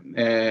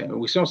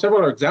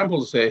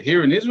examples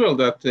here in Israel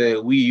that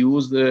we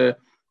used.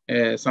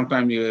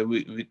 Sometimes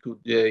we could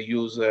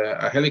use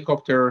a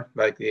helicopter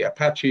like the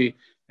Apache.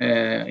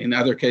 In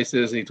other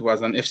cases, it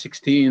was an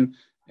F-16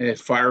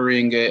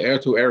 firing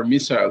air-to-air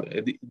missile.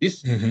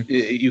 This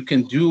you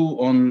can do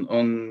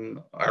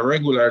on a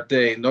regular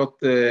day, not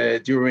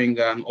during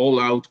an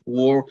all-out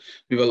war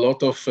with a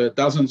lot of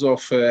dozens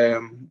of,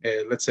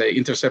 let's say,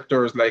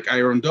 interceptors like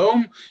Iron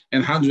Dome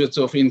and hundreds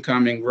of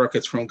incoming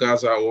rockets from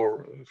Gaza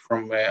or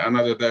from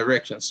another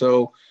direction.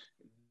 So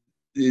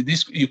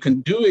this you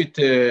can do it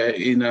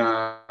in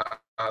a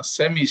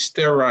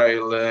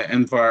semi-sterile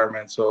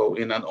environment. So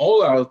in an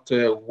all-out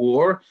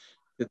war,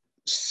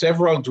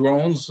 several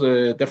drones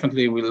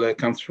definitely will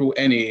come through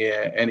any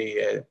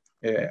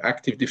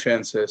active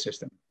defense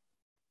system.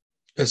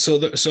 So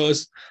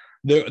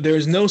there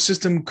is no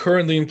system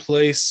currently in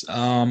place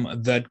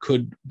that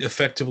could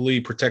effectively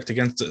protect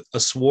against a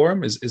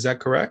swarm. Is that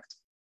correct?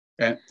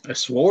 A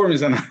swarm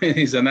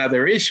is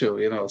another issue.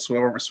 You know,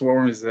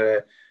 swarm is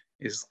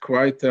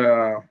quite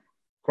a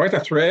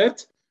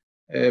threat.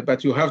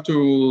 But you have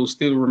to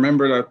still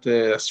remember that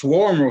a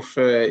swarm of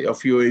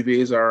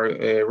UAVs are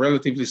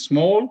relatively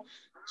small,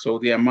 so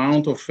the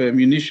amount of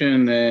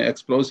munition,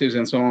 explosives,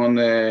 and so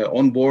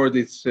on board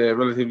is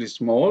relatively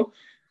small.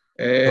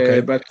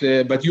 Okay.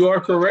 But you are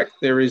correct.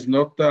 There is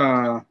not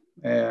a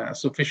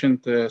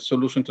sufficient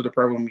solution to the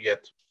problem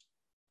yet.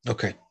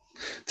 Okay,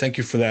 thank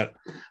you for that.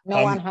 No,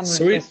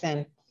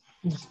 100%.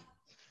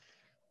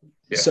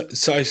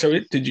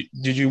 Sorry,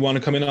 did you want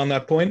to come in on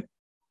that point?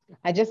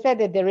 I just said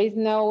that there is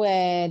no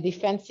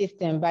defense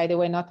system, by the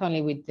way, not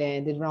only with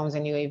the drones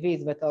and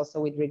UAVs, but also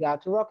with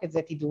regard to rockets,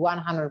 that it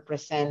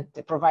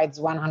 100% provides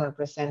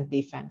 100%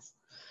 defense.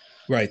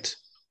 Right,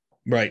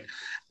 right.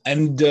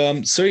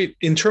 And so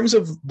in terms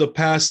of the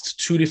past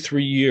 2 to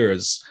 3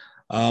 years,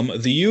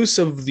 the use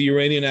of the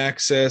Iranian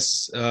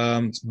access,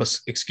 by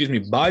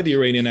the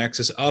Iranian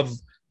access of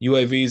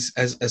UAVs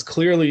has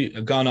clearly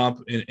gone up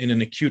in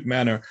an acute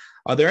manner.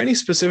 Are there any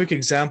specific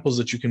examples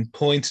that you can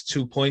point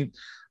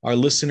our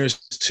listeners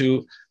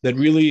to that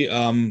really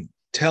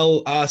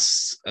tell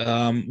us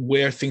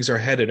where things are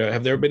headed? Or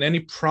have there been any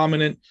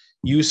prominent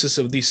uses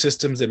of these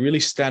systems that really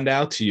stand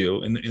out to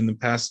you in the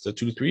past 2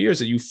 to 3 years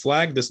that you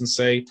flag this and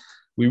say,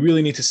 we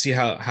really need to see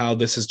how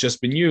this has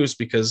just been used,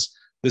 because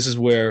this is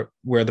where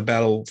the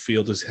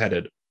battlefield is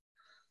headed?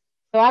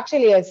 So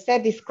actually, as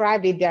Seth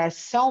described it, there are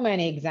so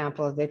many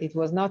examples that it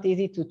was not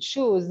easy to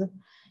choose,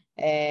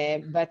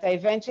 but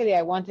eventually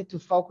I wanted to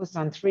focus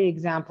on 3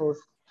 examples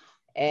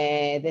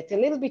that a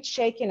little bit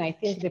shaken, I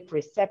think, the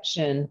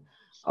perception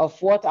of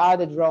what are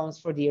the drones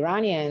for the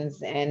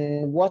Iranians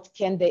and what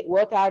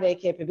are their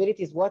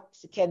capabilities, what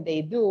can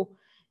they do?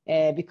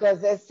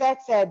 Because as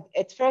Seth said,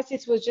 at first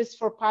it was just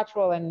for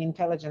patrol and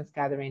intelligence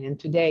gathering, and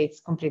today it's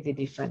completely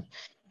different.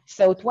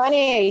 So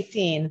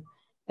 2018,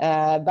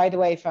 by the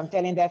way, if I'm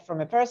telling that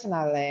from a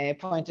personal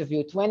point of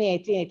view,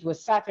 2018, it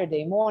was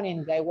Saturday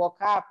morning. I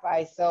woke up,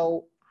 I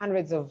saw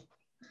hundreds of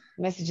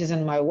messages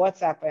on my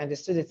WhatsApp. I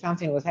understood that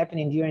something was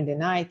happening during the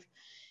night.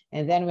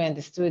 And then we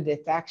understood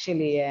that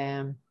actually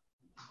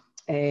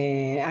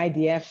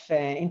IDF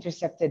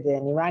intercepted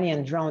an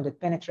Iranian drone that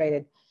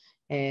penetrated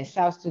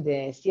south to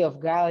the Sea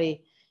of Galilee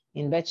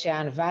in Bet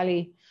Shean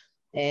Valley.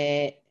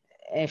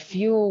 A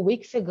few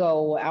weeks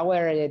ago,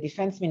 our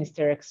defense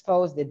minister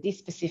exposed that this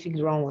specific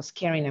drone was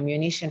carrying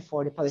ammunition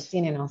for the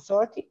Palestinian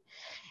Authority.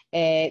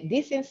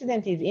 This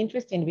incident is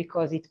interesting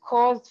because it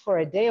caused for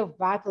a day of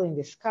battle in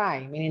the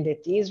sky, meaning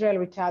that Israel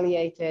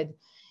retaliated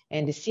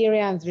and the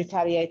Syrians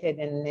retaliated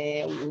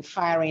and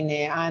firing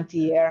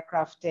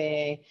anti-aircraft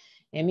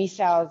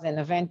missiles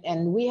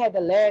and we had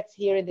alerts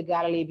here in the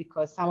Galilee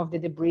because some of the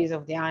debris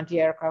of the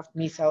anti-aircraft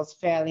missiles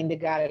fell in the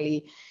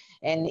Galilee,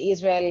 and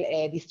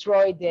Israel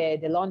destroyed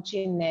the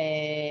launching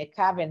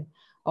cabin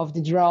of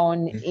the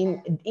drone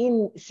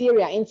in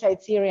Syria,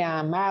 inside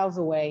Syria, miles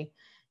away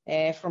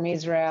from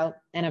Israel.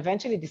 And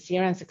eventually the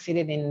Syrians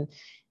succeeded in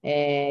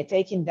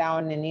taking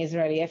down an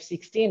Israeli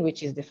F-16,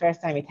 which is the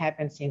first time it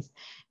happened since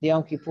the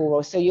Yom Kippur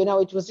War. So, you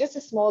know, it was just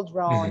a small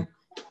drone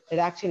that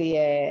actually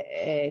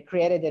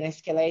created an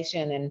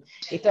escalation. And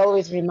it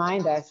always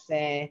reminds us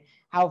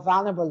how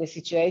vulnerable the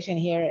situation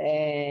here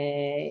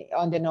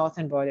on the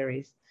northern border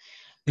is.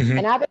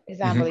 Another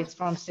example is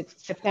from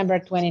September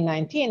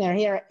 2019, and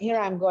here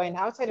I'm going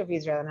outside of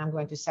Israel and I'm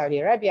going to Saudi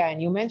Arabia.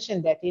 And you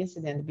mentioned that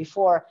incident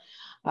before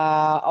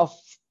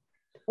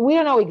we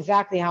don't know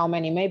exactly how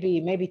many,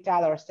 maybe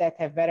Tal or Seth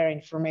have better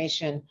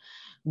information,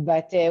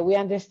 but we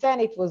understand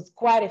it was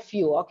quite a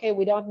few. Okay,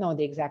 we don't know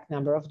the exact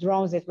number of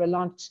drones that were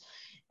launched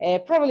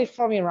probably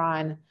from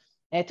Iran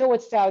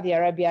towards Saudi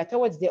Arabia,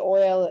 towards the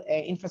oil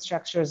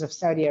infrastructures of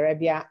Saudi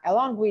Arabia,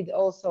 along with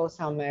also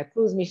some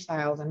cruise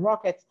missiles and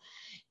rockets.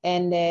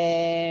 And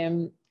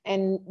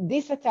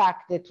this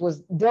attack that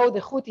was, though the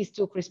Houthis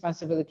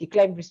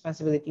claimed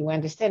responsibility, we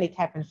understand it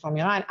happened from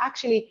Iran,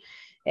 actually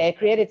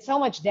created so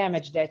much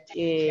damage that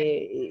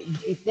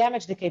it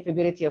damaged the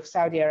capability of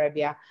Saudi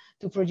Arabia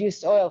to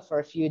produce oil for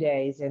a few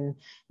days. And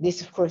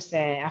this, of course,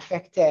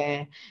 affect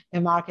the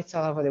markets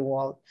all over the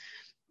world.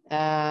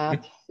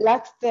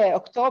 Last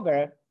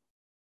October,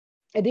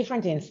 a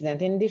different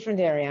incident in a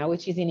different area,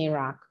 which is in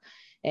Iraq,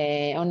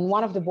 on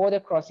one of the border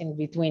crossings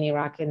between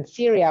Iraq and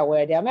Syria,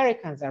 where the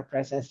Americans are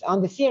present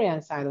on the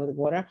Syrian side of the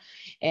border.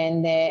 And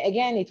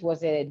again, it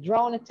was a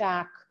drone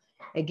attack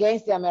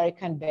against the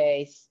American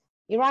base.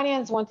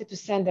 Iranians wanted to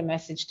send a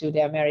message to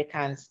the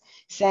Americans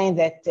saying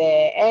that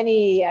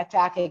any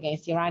attack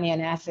against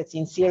Iranian assets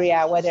in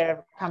Syria,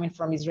 whether coming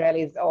from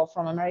Israelis or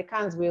from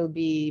Americans, will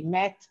be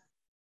met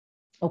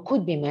or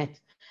could be met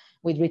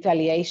with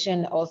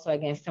retaliation also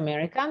against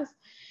Americans.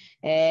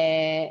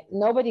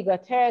 Nobody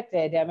got hurt.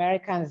 The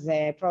Americans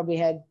probably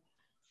had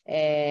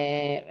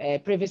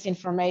previous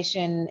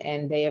information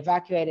and they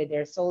evacuated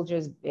their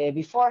soldiers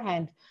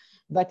beforehand.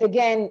 But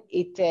again,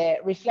 it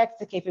reflects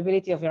the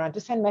capability of Iran to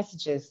send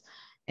messages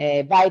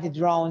by the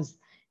drones,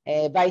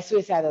 by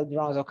suicidal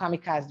drones or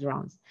kamikaze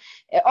drones.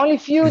 Only a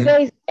few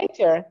days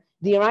later,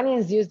 the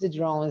Iranians used the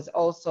drones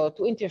also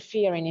to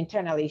interfere in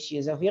internal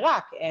issues of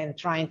Iraq and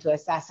trying to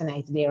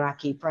assassinate the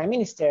Iraqi prime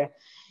minister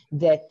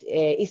that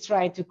is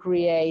trying to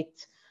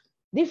create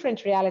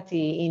different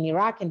reality in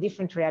Iraq and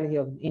different reality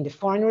in the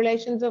foreign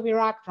relations of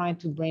Iraq, trying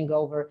to bring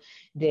over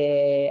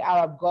the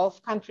Arab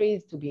Gulf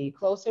countries to be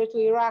closer to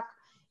Iraq.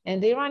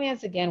 And the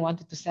Iranians, again,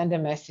 wanted to send a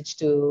message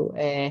to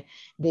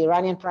the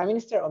Iranian prime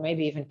minister or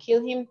maybe even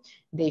kill him.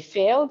 They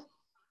failed,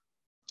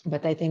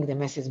 but I think the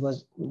message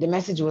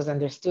was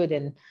understood.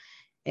 And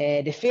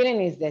the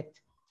feeling is that,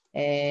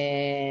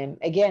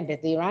 again,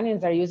 that the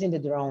Iranians are using the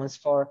drones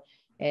for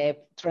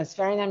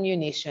transferring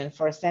ammunition,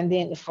 for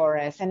sending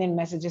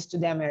messages to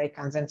the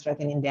Americans and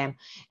threatening them,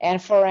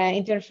 and for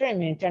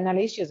interfering in internal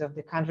issues of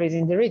the countries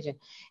in the region.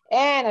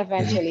 And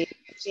eventually,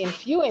 we've seen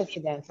few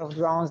incidents of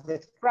drones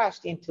that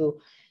crashed into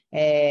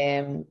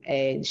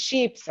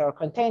ships or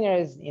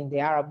containers in the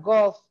Arab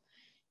Gulf.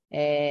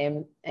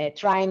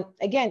 Trying,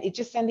 again, it's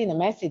just sending a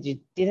message. It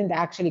didn't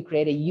actually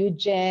create a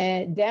huge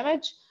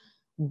damage,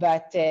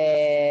 but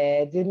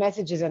the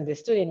message is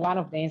understood. In one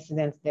of the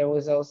incidents, there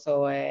was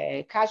also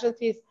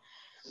casualties.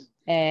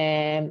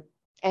 And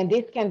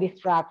this can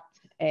disrupt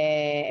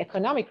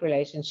economic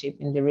relationship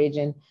in the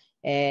region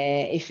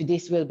if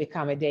this will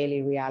become a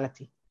daily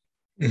reality.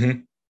 Mm-hmm.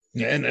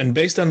 And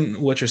based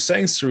on what you're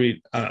saying,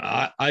 Sarit,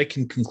 I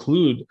can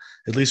conclude,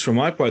 at least from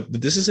my part,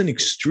 that this is an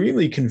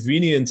extremely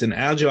convenient and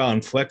agile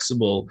and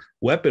flexible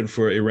weapon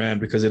for Iran,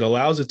 because it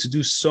allows it to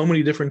do so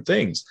many different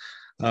things,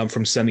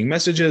 from sending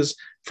messages,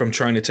 from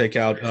trying to take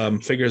out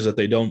figures that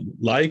they don't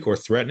like or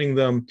threatening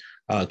them,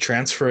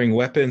 transferring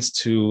weapons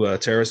to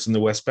terrorists in the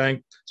West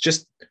Bank. It's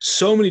just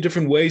so many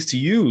different ways to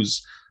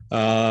use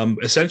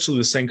essentially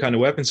the same kind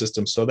of weapon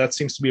system. So that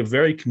seems to be a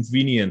very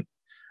convenient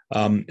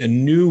a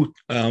new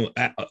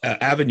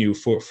avenue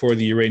for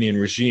the Iranian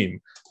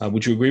regime.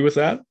 Would you agree with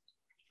that?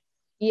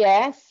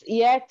 Yes,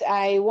 yet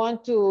I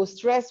want to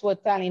stress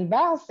what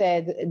Inbar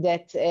said,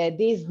 that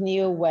this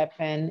new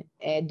weapon,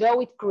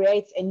 though it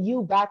creates a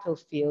new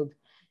battlefield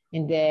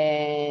in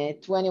the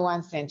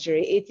 21st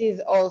century, it is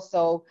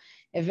also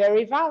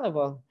very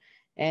valuable.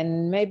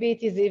 And maybe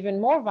it is even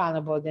more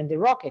valuable than the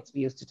rockets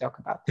we used to talk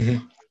about.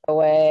 Mm-hmm.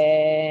 So,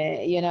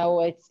 you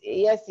know,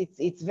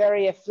 it's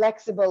very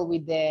flexible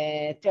with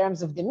the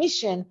terms of the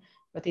mission,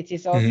 but it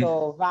is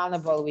also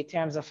vulnerable with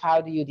terms of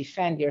how do you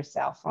defend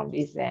yourself from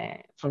this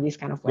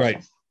kind of weapon.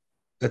 Right.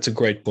 That's a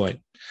great point.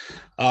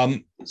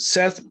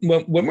 Seth,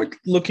 when we're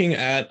looking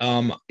at,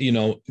 you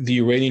know, the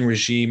Iranian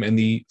regime and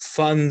the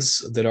funds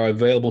that are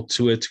available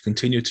to it to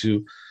continue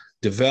to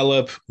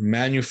develop,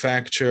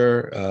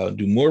 manufacture,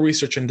 do more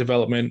research and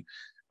development,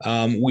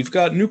 we've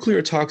got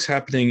nuclear talks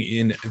happening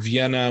in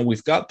Vienna.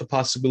 We've got the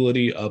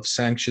possibility of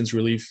sanctions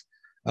relief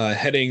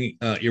heading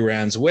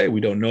Iran's way.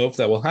 We don't know if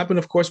that will happen,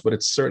 of course, but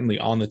it's certainly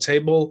on the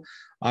table.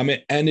 And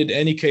in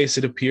any case,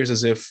 it appears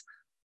as if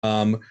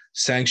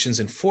sanctions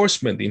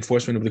enforcement, the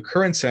enforcement of the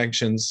current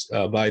sanctions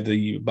by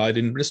the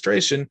Biden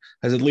administration,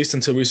 has at least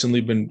until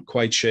recently been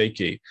quite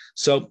shaky.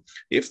 So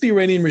if the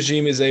Iranian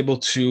regime is able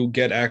to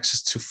get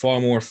access to far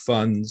more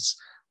funds,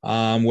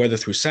 whether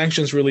through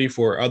sanctions relief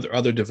or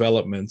other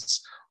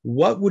developments,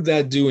 what would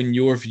that do, in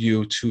your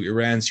view, to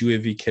Iran's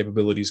UAV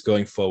capabilities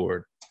going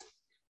forward?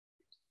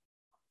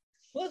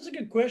 Well, that's a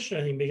good question,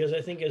 I think, because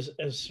I think, as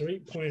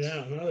Sarit pointed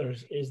out and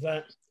others, is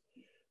that,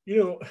 you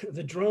know,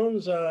 the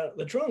drones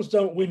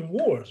don't win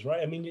wars,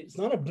 right? I mean, it's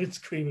not a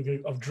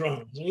blitzkrieg of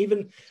drones. And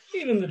even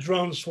the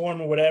drone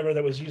swarm or whatever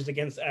that was used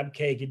against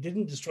Abqaiq, it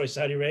didn't destroy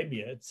Saudi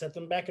Arabia. It set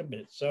them back a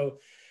bit. So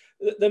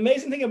the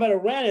amazing thing about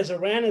Iran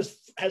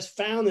is has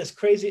found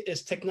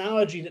this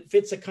technology that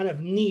fits a kind of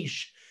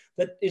niche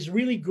that is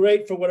really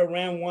great for what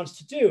Iran wants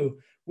to do,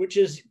 which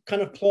is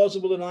kind of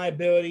plausible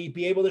deniability,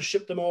 be able to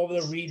ship them all over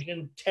the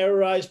region,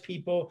 terrorize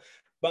people.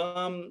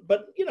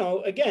 But you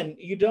know, again,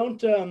 you don't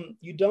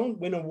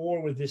win a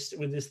war with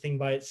this thing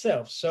by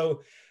itself.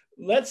 So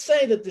let's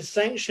say that the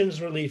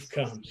sanctions relief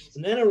comes,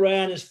 and then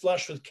Iran is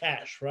flush with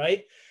cash,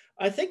 right?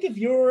 I think if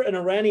you're an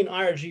Iranian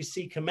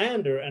IRGC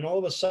commander, and all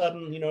of a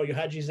sudden, you know, you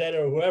Haji Zeda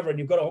or whoever, and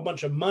you've got a whole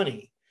bunch of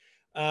money,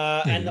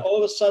 and all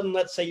of a sudden,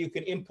 let's say you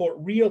can import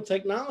real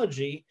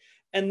technology,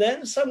 and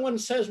then someone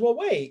says, well,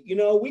 wait, you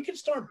know, we can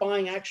start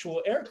buying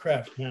actual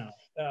aircraft now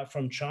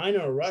from China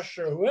or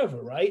Russia or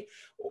whoever, right?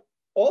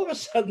 All of a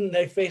sudden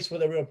they're faced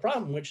with a real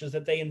problem, which is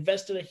that they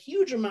invested a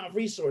huge amount of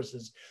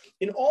resources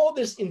in all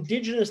this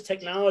indigenous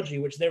technology,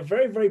 which they're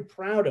very, very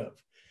proud of.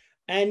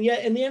 And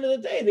yet, in the end of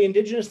the day, the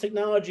indigenous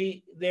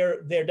technology,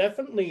 they're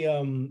definitely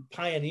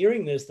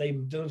pioneering this. They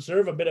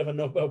deserve a bit of a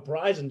Nobel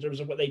Prize in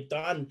terms of what they've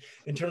done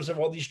in terms of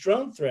all these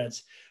drone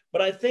threats.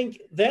 But I think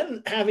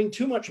then having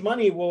too much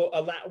money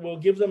will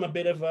give them a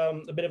bit of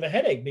a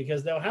headache,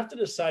 because they'll have to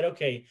decide,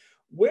 okay,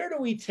 where do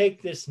we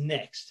take this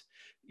next?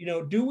 You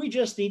know, do we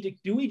just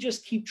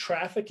keep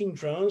trafficking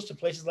drones to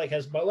places like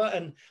Hezbollah?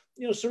 And,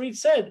 you know, Sarit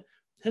said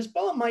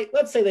Hezbollah might,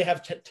 let's say they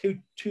have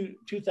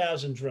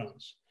 2,000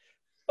 drones.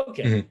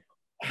 Okay. Mm-hmm.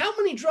 How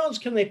many drones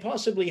can they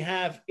possibly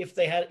have if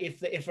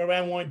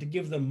Iran wanted to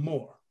give them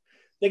more?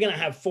 They're going to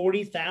have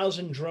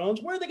 40,000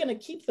 drones. Where are they going to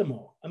keep them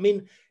all? I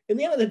mean, in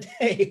the end of the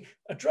day,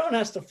 a drone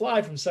has to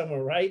fly from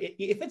somewhere, right?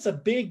 If it's a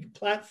big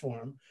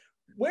platform,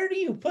 where do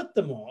you put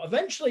them all?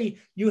 Eventually,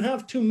 you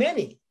have too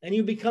many and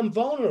you become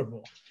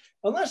vulnerable.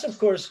 Unless, of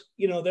course,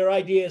 you know, their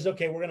idea is,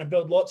 okay, we're going to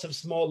build lots of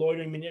small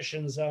loitering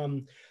munitions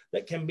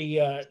that can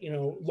be, you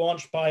know,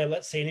 launched by,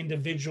 let's say, an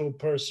individual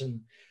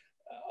person.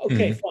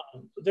 Okay,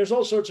 fine. There's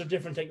all sorts of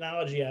different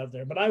technology out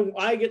there. But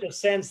I get the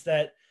sense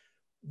that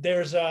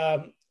there's,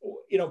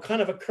 you know,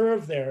 kind of a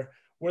curve there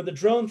where the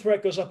drone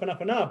threat goes up and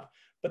up and up.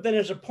 But then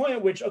there's a point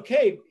at which,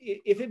 okay,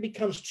 if it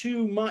becomes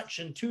too much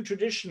and too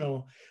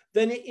traditional,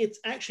 then it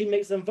actually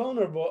makes them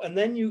vulnerable. And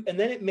then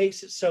it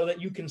makes it so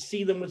that you can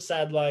see them with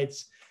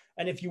satellites.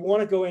 And if you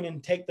want to go in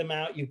and take them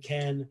out, you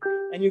can.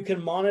 And you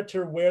can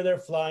monitor where they're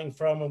flying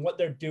from and what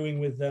they're doing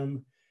with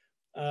them.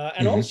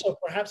 And also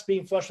perhaps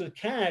being flush with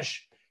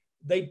cash,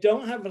 they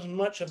don't have as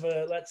much of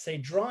a, let's say,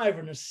 drive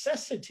or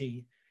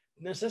necessity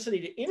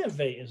to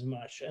innovate as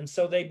much. And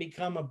so they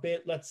become a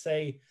bit, let's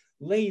say,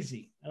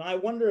 lazy. And I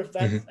wonder if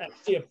that's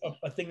actually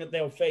a thing that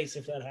they'll face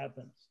if that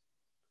happens.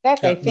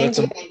 That I think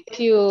what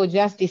you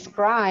just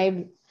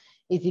described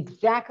is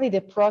exactly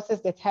the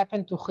process that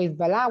happened to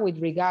Hezbollah with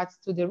regards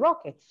to the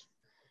rockets.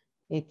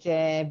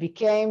 It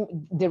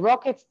became the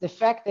rockets, the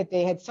fact that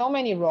they had so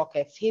many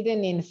rockets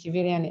hidden in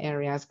civilian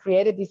areas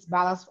created this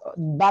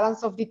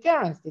balance of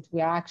deterrence that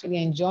we are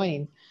actually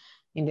enjoying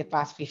in the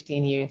past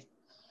 15 years.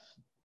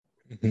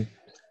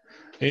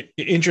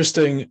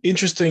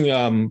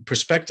 Interesting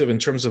perspective in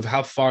terms of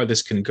how far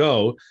this can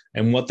go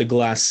and what the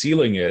glass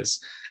ceiling is.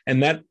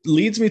 And that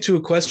leads me to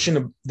a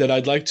question that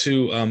I'd like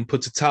to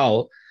put to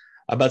Tal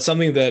about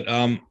something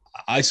that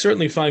I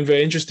certainly find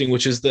very interesting,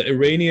 which is the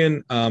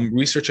Iranian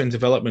research and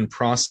development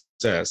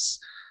process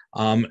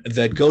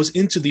that goes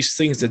into these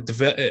things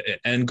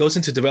and goes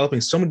into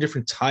developing so many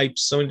different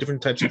types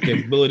of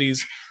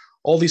capabilities,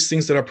 all these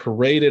things that are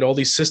paraded, all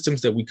these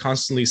systems that we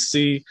constantly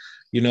see.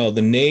 You know,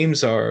 the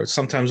names are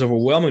sometimes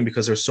overwhelming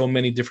because there's so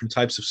many different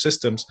types of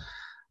systems.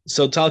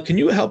 So Tal, can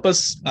you help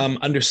us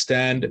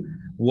understand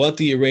what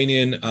the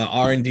Iranian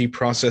R&D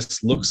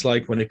process looks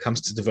like when it comes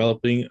to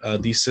developing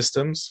these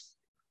systems?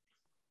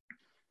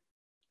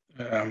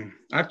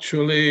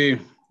 Actually,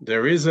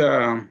 there is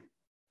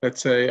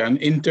let's say, an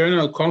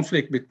internal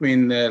conflict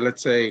between,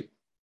 let's say,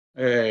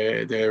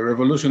 the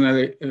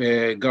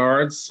Revolutionary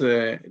Guards,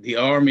 the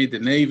Army, the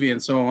Navy,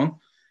 and so on.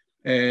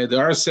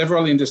 There are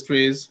several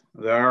industries.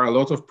 There are a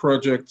lot of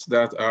projects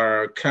that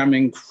are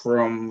coming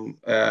from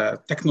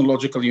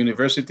technological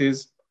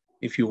universities,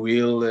 if you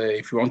will,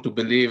 if you want to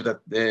believe that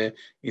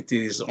it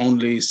is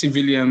only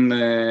civilian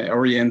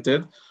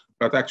oriented,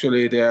 but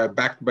actually they are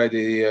backed by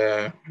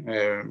the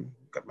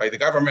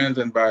government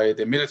and by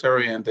the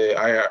military and the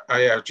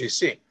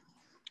IRGC.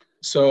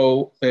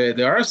 So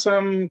there are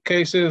some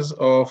cases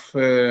of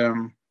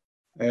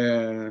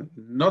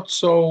not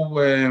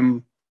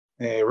so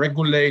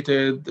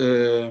regulated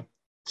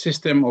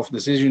system of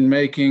decision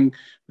making,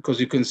 because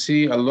you can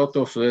see a lot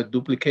of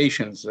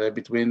duplications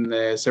between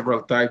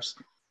several types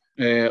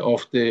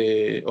of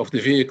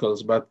the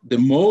vehicles. But the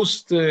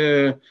most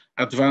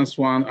advanced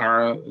one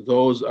are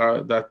those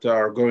that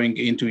are going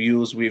into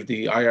use with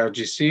the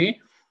IRGC,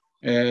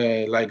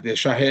 like the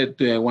Shahed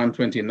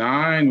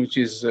 129, which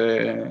is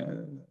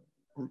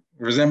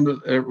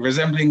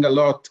resembling a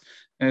lot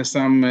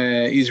some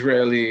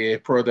Israeli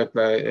product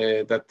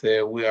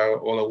that we are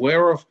all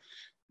aware of,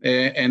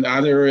 and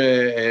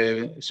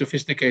other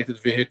sophisticated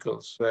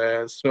vehicles.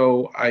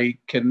 So I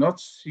cannot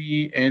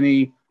see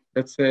any,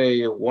 let's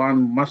say,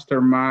 one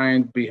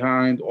mastermind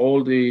behind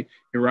all the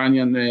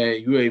Iranian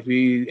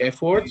UAV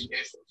efforts.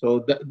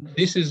 So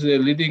this is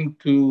leading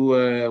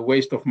to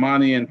waste of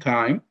money and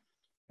time.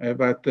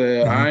 But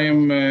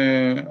I'm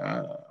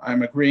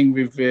agreeing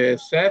with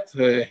Seth.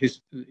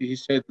 He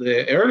said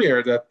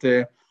earlier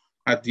that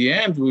at the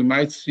end, we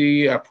might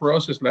see a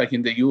process like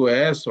in the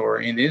US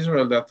or in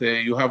Israel that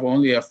you have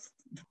only a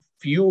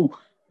few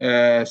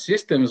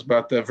systems,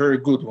 but a very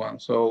good one.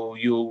 So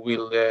you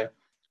will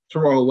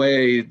throw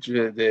away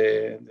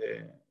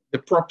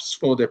the props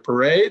for the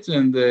parades,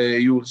 and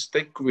you will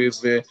stick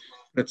with,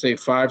 let's say,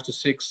 5 to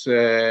 6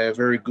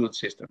 very good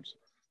systems.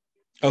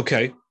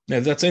 Okay.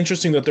 Now, that's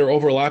interesting that they're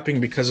overlapping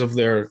because of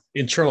their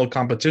internal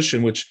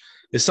competition, which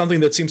is something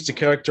that seems to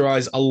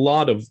characterize a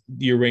lot of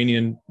the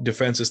Iranian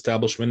defense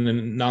establishment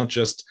and not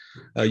just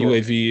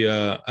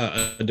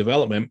UAV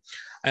development.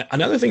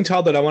 Another thing,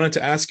 Tal, that I wanted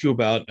to ask you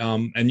about,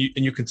 and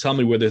you can tell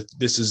me whether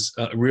this is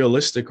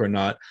realistic or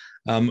not.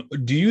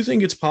 Do you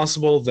think it's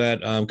possible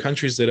that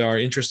countries that are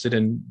interested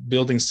in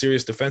building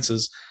serious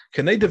defenses,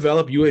 can they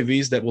develop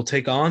UAVs that will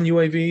take on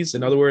UAVs?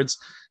 In other words,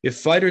 if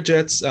fighter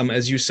jets,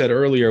 as you said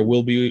earlier,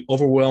 will be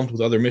overwhelmed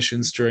with other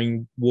missions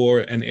during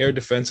war, and air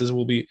defenses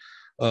will be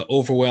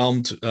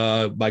overwhelmed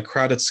by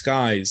crowded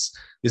skies,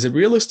 is it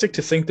realistic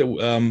to think that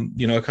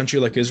a country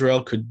like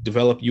Israel could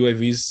develop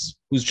UAVs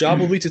whose job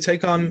will be to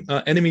take on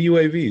enemy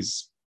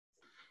UAVs?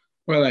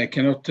 Well, I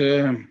cannot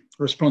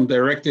respond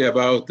directly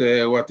about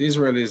what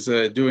Israel is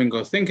doing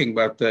or thinking,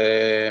 but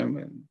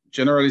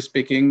generally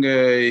speaking,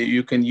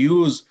 you can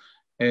use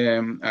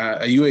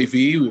a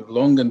UAV with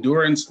long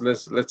endurance,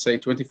 let's say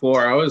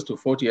 24 hours to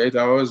 48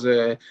 hours,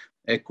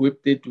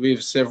 equipped it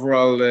with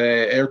several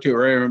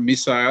air-to-air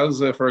missiles,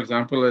 for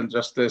example, and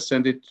just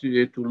send it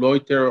to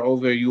loiter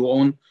over your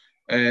own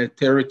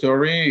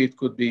territory. It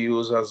could be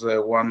used as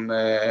one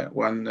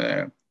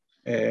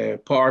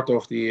part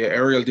of the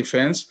aerial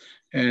defense.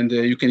 And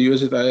you can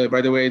use it,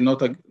 by the way,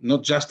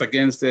 not just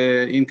against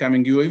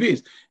incoming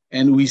UAVs.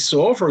 And we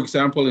saw, for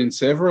example, in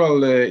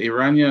several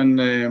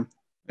Iranian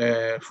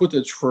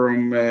footage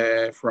from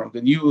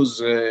the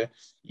news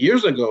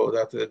years ago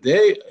that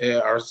they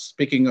are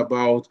speaking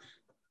about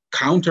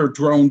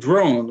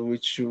counter-drone,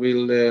 which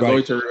will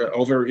loiter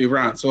over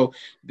Iran. So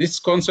this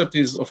concept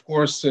is, of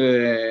course,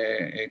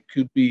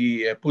 could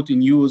be put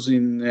in use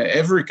in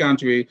every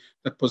country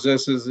that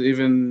possesses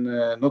even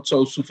not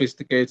so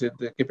sophisticated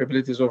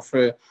capabilities of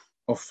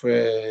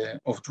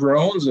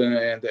drones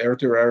and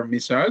air-to-air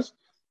missiles.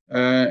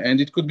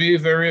 And it could be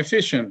very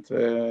efficient.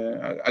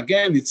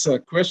 Again, it's a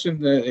question,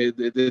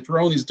 the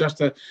drone is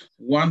just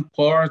one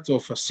part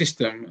of a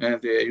system,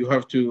 and you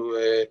have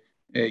to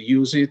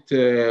use it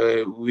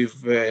with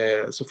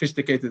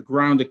sophisticated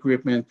ground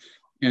equipment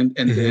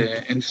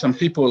and some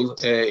people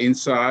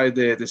inside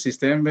the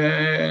system.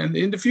 And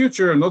in the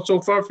future, not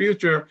so far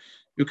future,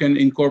 you can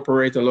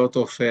incorporate a lot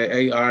of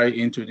AI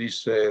into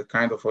this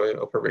kind of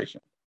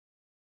operation.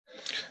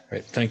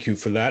 Right, thank you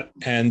for that.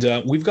 And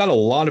we've got a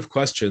lot of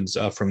questions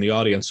from the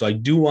audience, so I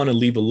do want to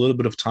leave a little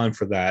bit of time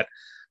for that.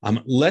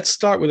 Let's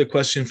start with a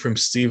question from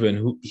Stephen,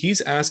 who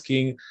he's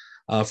asking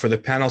for the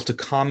panel to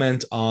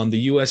comment on the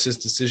U.S.'s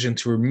decision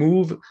to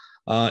remove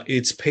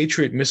its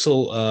Patriot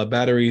missile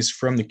batteries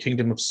from the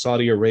Kingdom of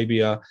Saudi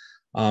Arabia.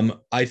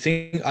 I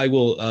think I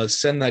will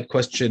send that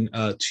question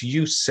to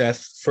you,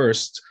 Seth,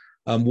 first.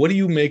 What do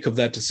you make of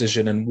that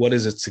decision, and what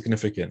is its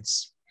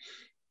significance?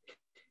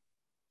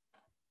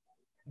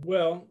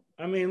 Well,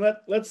 I mean,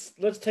 let's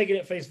take it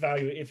at face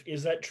value.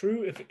 Is that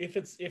true?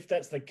 If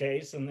that's the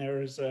case, and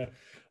there is a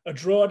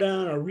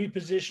drawdown or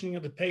repositioning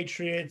of the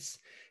Patriots,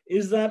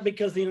 is that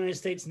because the United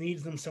States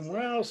needs them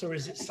somewhere else, or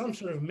is it some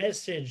sort of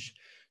message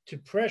to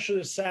pressure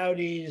the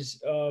Saudis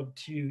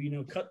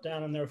to cut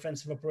down on their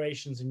offensive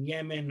operations in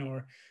Yemen,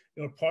 or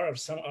part of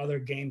some other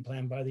game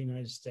plan by the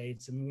United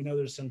States? I mean, we know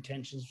there's some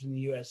tensions between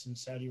the U.S. and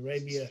Saudi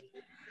Arabia.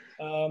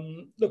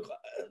 Look,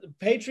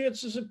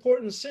 Patriots is an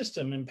important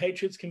system, and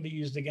Patriots can be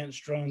used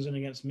against drones and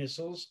against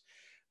missiles.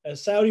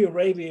 Saudi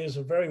Arabia is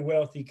a very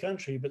wealthy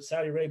country, but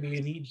Saudi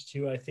Arabia needs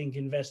to, I think,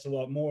 invest a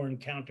lot more in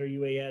counter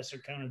UAS or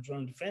counter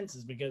drone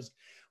defenses, because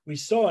we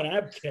saw an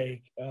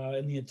abcake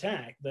in the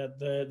attack that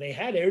they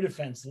had air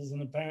defenses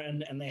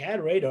and they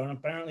had radar, and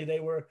apparently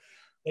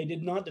they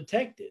did not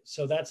detect it.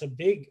 So that's a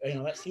big,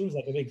 that seems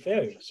like a big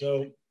failure.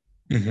 So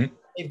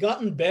they've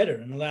gotten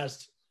better in the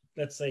last,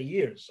 let's say,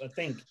 years. I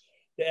think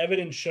the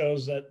evidence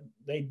shows that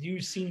they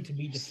do seem to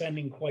be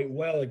defending quite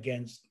well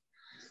against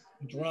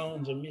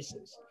drones and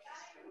missiles.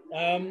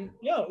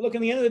 Look,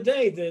 in the end of the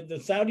day, the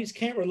Saudis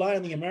can't rely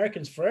on the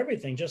Americans for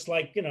everything, just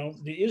like,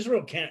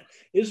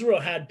 Israel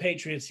had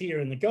Patriots here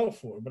in the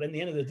Gulf War. But in the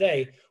end of the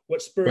day,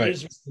 what spurred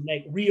Israel to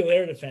make real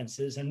air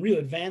defenses and real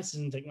advances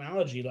in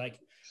technology like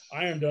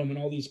Iron Dome and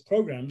all these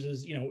programs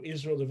is,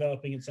 Israel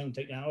developing its own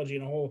technology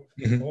and a whole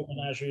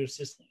menagerie of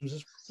systems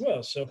as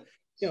well. So,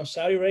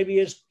 Saudi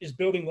Arabia is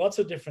building lots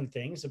of different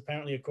things,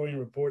 apparently, according to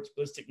reports,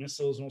 ballistic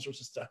missiles and all sorts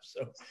of stuff.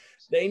 So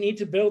they need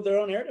to build their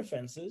own air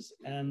defenses.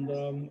 And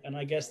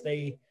I guess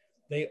they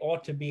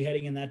ought to be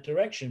heading in that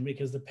direction,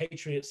 because the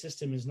Patriot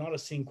system is not a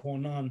sine qua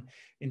non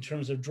in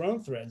terms of drone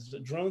threats. The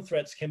drone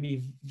threats can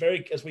be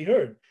very, as we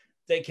heard,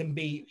 they can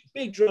be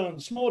big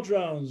drones, small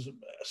drones,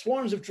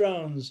 swarms of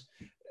drones.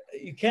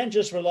 You can't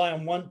just rely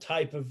on one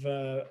type of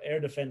air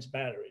defense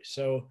battery.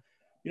 So,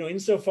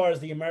 insofar as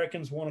the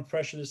Americans want to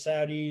pressure the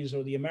Saudis,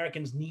 or the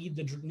Americans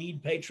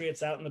need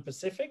Patriots out in the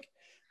Pacific,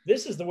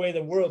 this is the way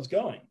the world's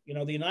going.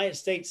 The United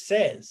States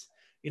says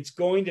it's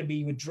going to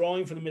be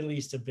withdrawing from the Middle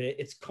East a bit.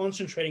 It's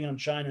concentrating on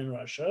China and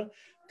Russia.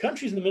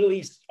 Countries in the Middle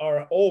East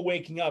are all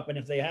waking up, and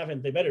if they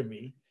haven't, they better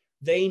be.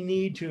 They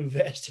need to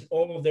invest in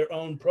all of their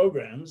own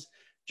programs,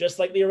 just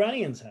like the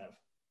Iranians have.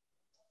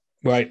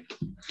 Right.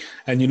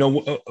 And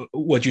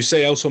what you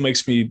say also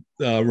makes me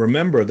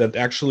remember that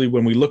actually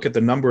when we look at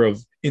the number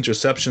of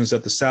interceptions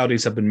that the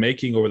Saudis have been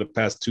making over the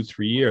past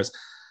 2-3 years,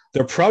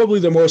 they're probably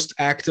the most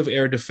active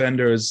air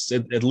defenders,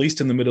 at least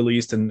in the Middle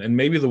East and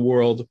maybe the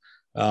world.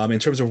 In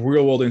terms of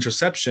real world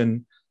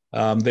interception,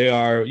 they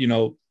are,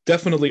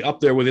 definitely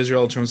up there with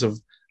Israel in terms of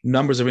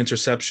numbers of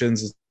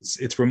interceptions.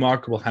 It's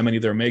remarkable how many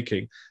they're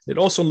making. It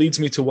also leads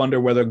me to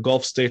wonder whether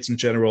Gulf states in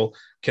general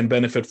can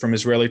benefit from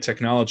Israeli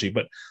technology.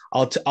 But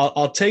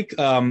I'll take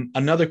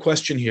another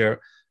question here.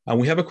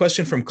 We have a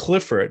question from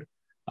Clifford,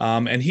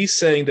 and he's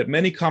saying that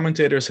many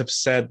commentators have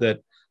said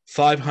that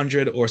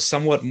 500 or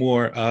somewhat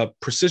more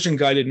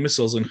precision-guided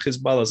missiles in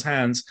Hezbollah's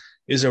hands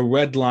is a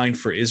red line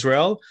for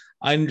Israel.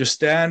 I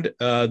understand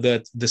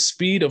that the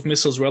speed of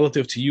missiles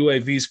relative to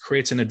UAVs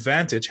creates an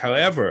advantage.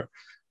 However,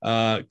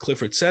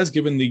 Clifford says,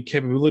 given the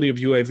capability of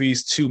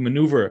UAVs to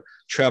maneuver,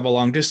 travel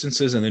long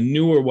distances, and the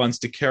newer ones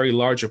to carry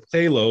larger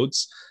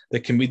payloads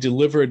that can be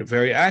delivered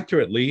very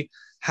accurately,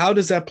 how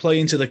does that play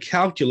into the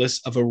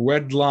calculus of a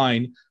red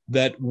line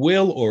that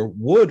will or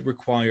would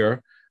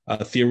require,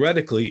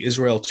 theoretically,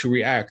 Israel to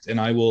react? And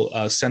I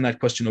will send that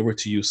question over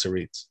to you,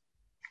 Sarit.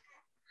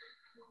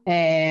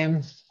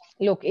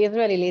 Look,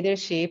 Israeli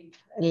leadership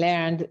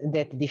learned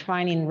that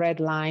defining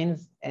red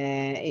lines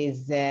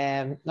is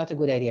not a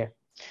good idea.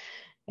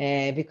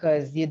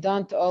 because you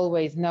don't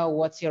always know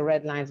what's your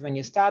red lines when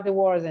you start the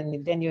wars,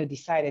 and then you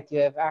decide that you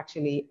have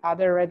actually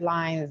other red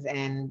lines,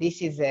 and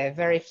this is a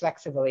very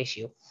flexible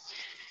issue.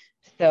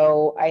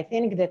 So I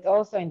think that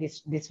also in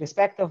this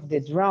respect of the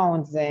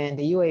drones and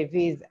the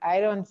UAVs, I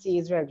don't see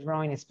Israel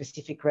drawing a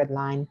specific red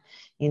line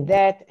in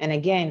that. And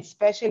again,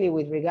 especially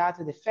with regard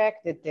to the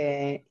fact that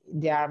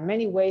there are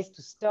many ways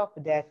to stop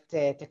that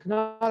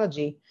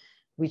technology,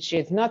 which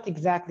is not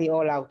exactly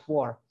all-out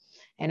war.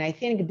 And I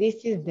think this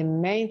is the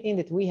main thing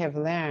that we have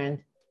learned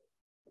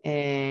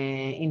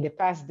in the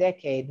past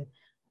decade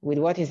with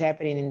what is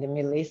happening in the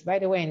Middle East, by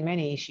the way, in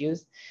many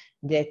issues,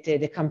 that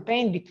the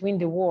campaign between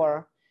the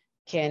war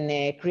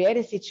can create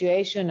a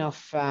situation of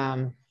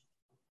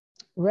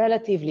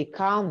relatively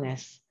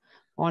calmness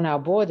on our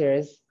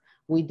borders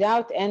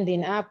without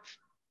ending up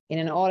in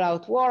an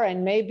all-out war,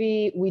 and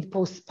maybe with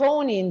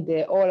postponing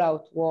the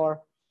all-out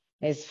war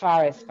as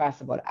far as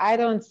possible. I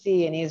don't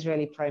see an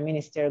Israeli prime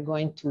minister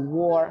going to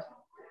war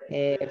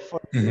for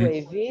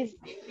UAVs.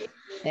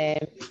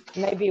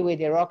 Maybe with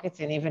the rockets,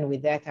 and even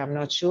with that, I'm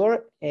not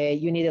sure.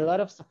 You need a lot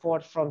of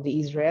support from the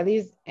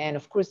Israelis, and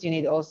of course, you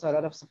need also a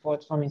lot of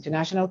support from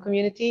international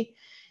community.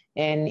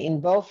 And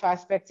in both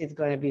aspects, it's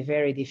going to be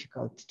very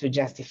difficult to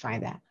justify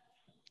that.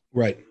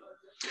 Right.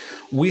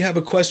 We have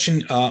a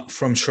question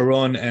from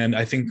Sharon, and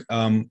I think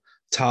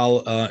Tal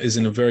is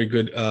in a very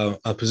good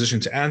position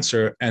to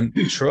answer. And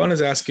Sharon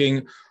is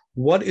asking,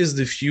 what is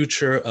the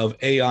future of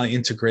AI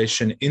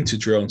integration into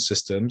drone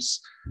systems?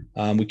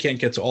 We can't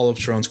get to all of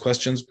Sharon's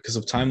questions because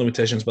of time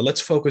limitations, but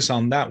let's focus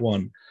on that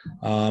one.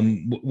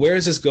 Where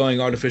is this going,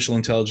 artificial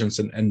intelligence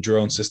and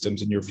drone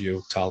systems, in your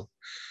view, Tal?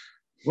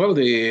 Well,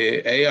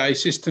 the AI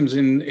systems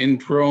in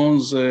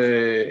drones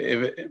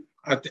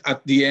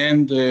at the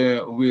end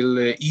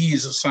will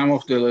ease some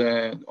of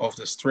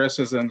the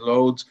stresses and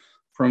loads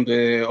from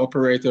the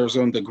operators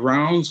on the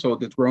ground, so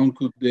the drone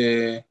could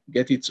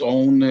get its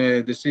own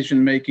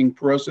decision-making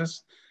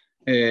process,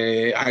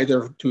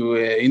 either to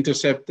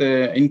intercept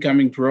the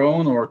incoming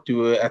drone or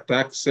to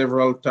attack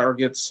several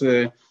targets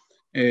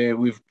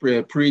with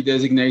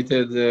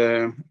pre-designated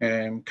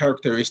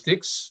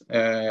characteristics.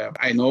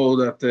 I know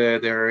that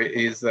there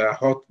is a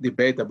hot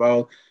debate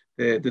about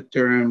the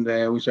term,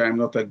 which I'm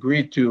not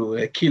agreed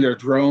to, killer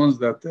drones,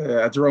 that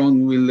a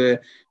drone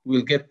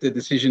will get the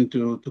decision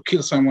to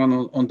kill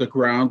someone on the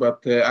ground.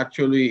 But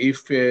actually, if,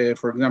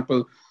 for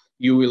example,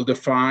 you will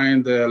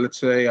define, let's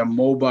say, a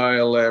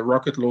mobile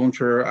rocket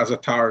launcher as a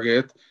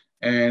target,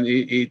 and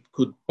it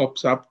could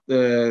pops up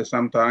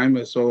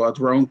sometime, so a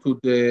drone could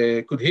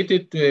hit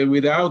it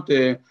without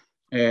a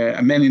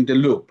man in the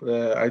loop.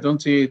 I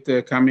don't see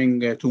it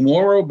coming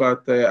tomorrow,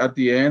 but at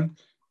the end,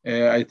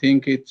 I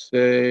think it's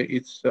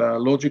a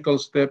logical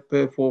step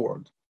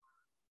forward.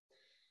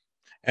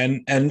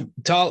 And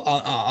Tal,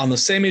 on the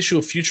same issue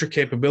of future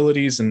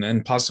capabilities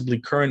and possibly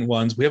current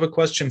ones, we have a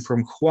question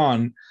from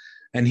Juan,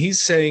 and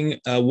he's saying,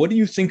 what do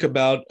you think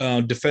about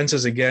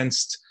defenses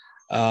against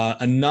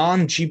a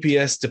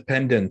non-GPS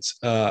dependent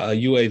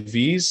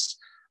UAVs?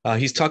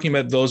 He's talking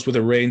about those with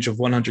a range of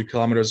 100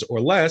 kilometers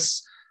or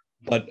less.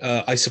 But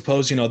I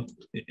suppose,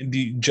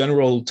 the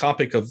general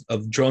topic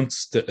of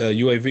drones,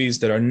 UAVs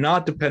that are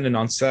not dependent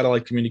on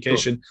satellite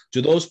communication,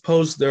 do those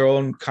pose their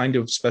own kind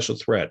of special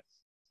threat?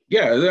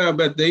 Yeah,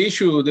 but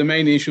the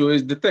main issue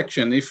is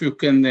detection. If you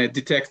can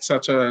detect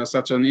such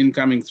an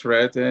incoming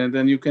threat,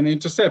 then you can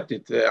intercept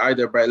it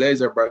either by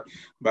laser,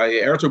 by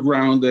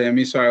air-to-ground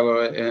missile,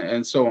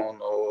 and so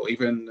on, or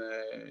even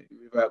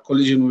a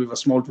collision with a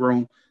small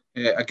drone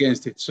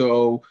against it.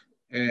 So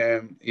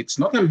it's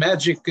not a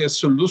magic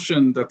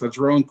solution that a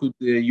drone could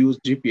use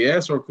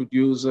GPS or could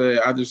use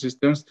other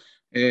systems.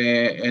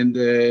 And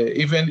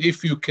even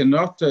if you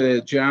cannot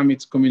jam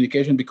its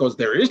communication, because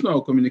there is no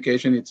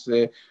communication, it's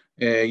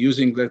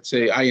using, let's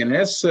say,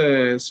 INS.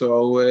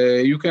 So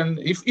you can,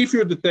 if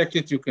you detect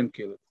it, you can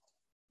kill it.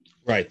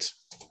 Right.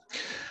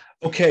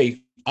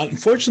 Okay.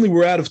 Unfortunately,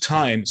 we're out of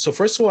time. So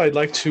first of all, I'd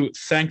like to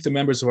thank the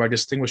members of our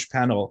distinguished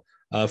panel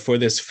for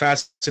this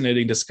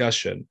fascinating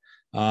discussion.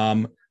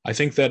 I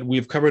think that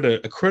we've covered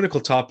a critical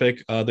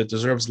topic that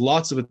deserves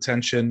lots of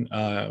attention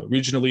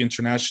regionally,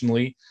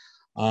 internationally.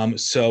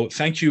 So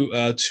thank you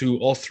to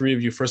all three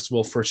of you, first of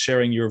all, for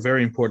sharing your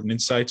very important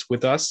insights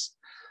with us.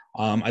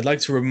 I'd like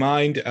to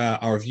remind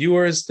our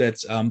viewers that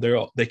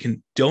they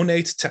can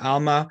donate to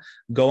Alma,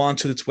 go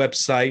onto its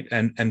website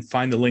and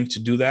find the link to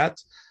do that.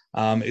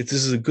 This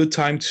is a good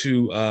time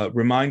to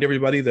remind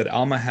everybody that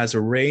Alma has a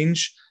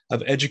range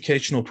of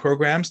educational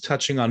programs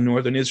touching on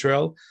Northern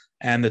Israel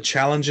and the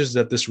challenges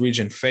that this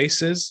region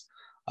faces.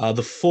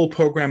 The full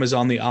program is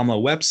on the Alma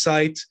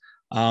website,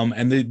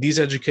 and these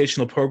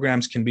educational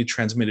programs can be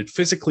transmitted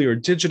physically or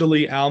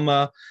digitally.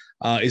 Alma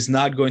is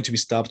not going to be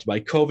stopped by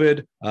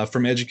COVID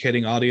from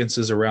educating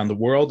audiences around the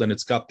world, and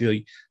it's got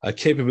the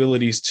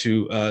capabilities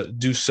to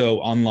do so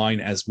online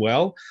as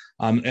well.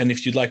 And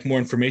if you'd like more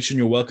information,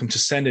 you're welcome to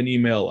send an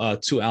email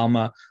to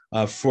Alma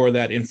for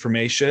that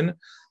information.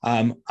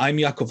 I'm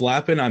Yaakov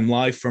Lappin. I'm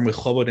live from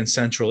Rehovot in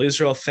Central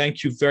Israel.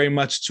 Thank you very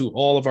much to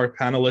all of our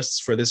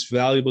panelists for this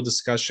valuable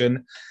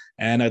discussion.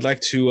 And I'd like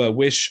to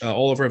wish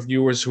all of our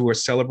viewers who are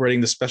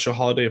celebrating the special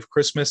holiday of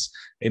Christmas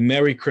a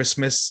Merry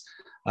Christmas.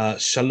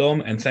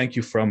 Shalom, and thank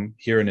you from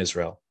here in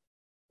Israel.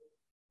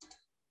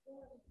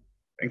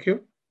 Thank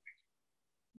you.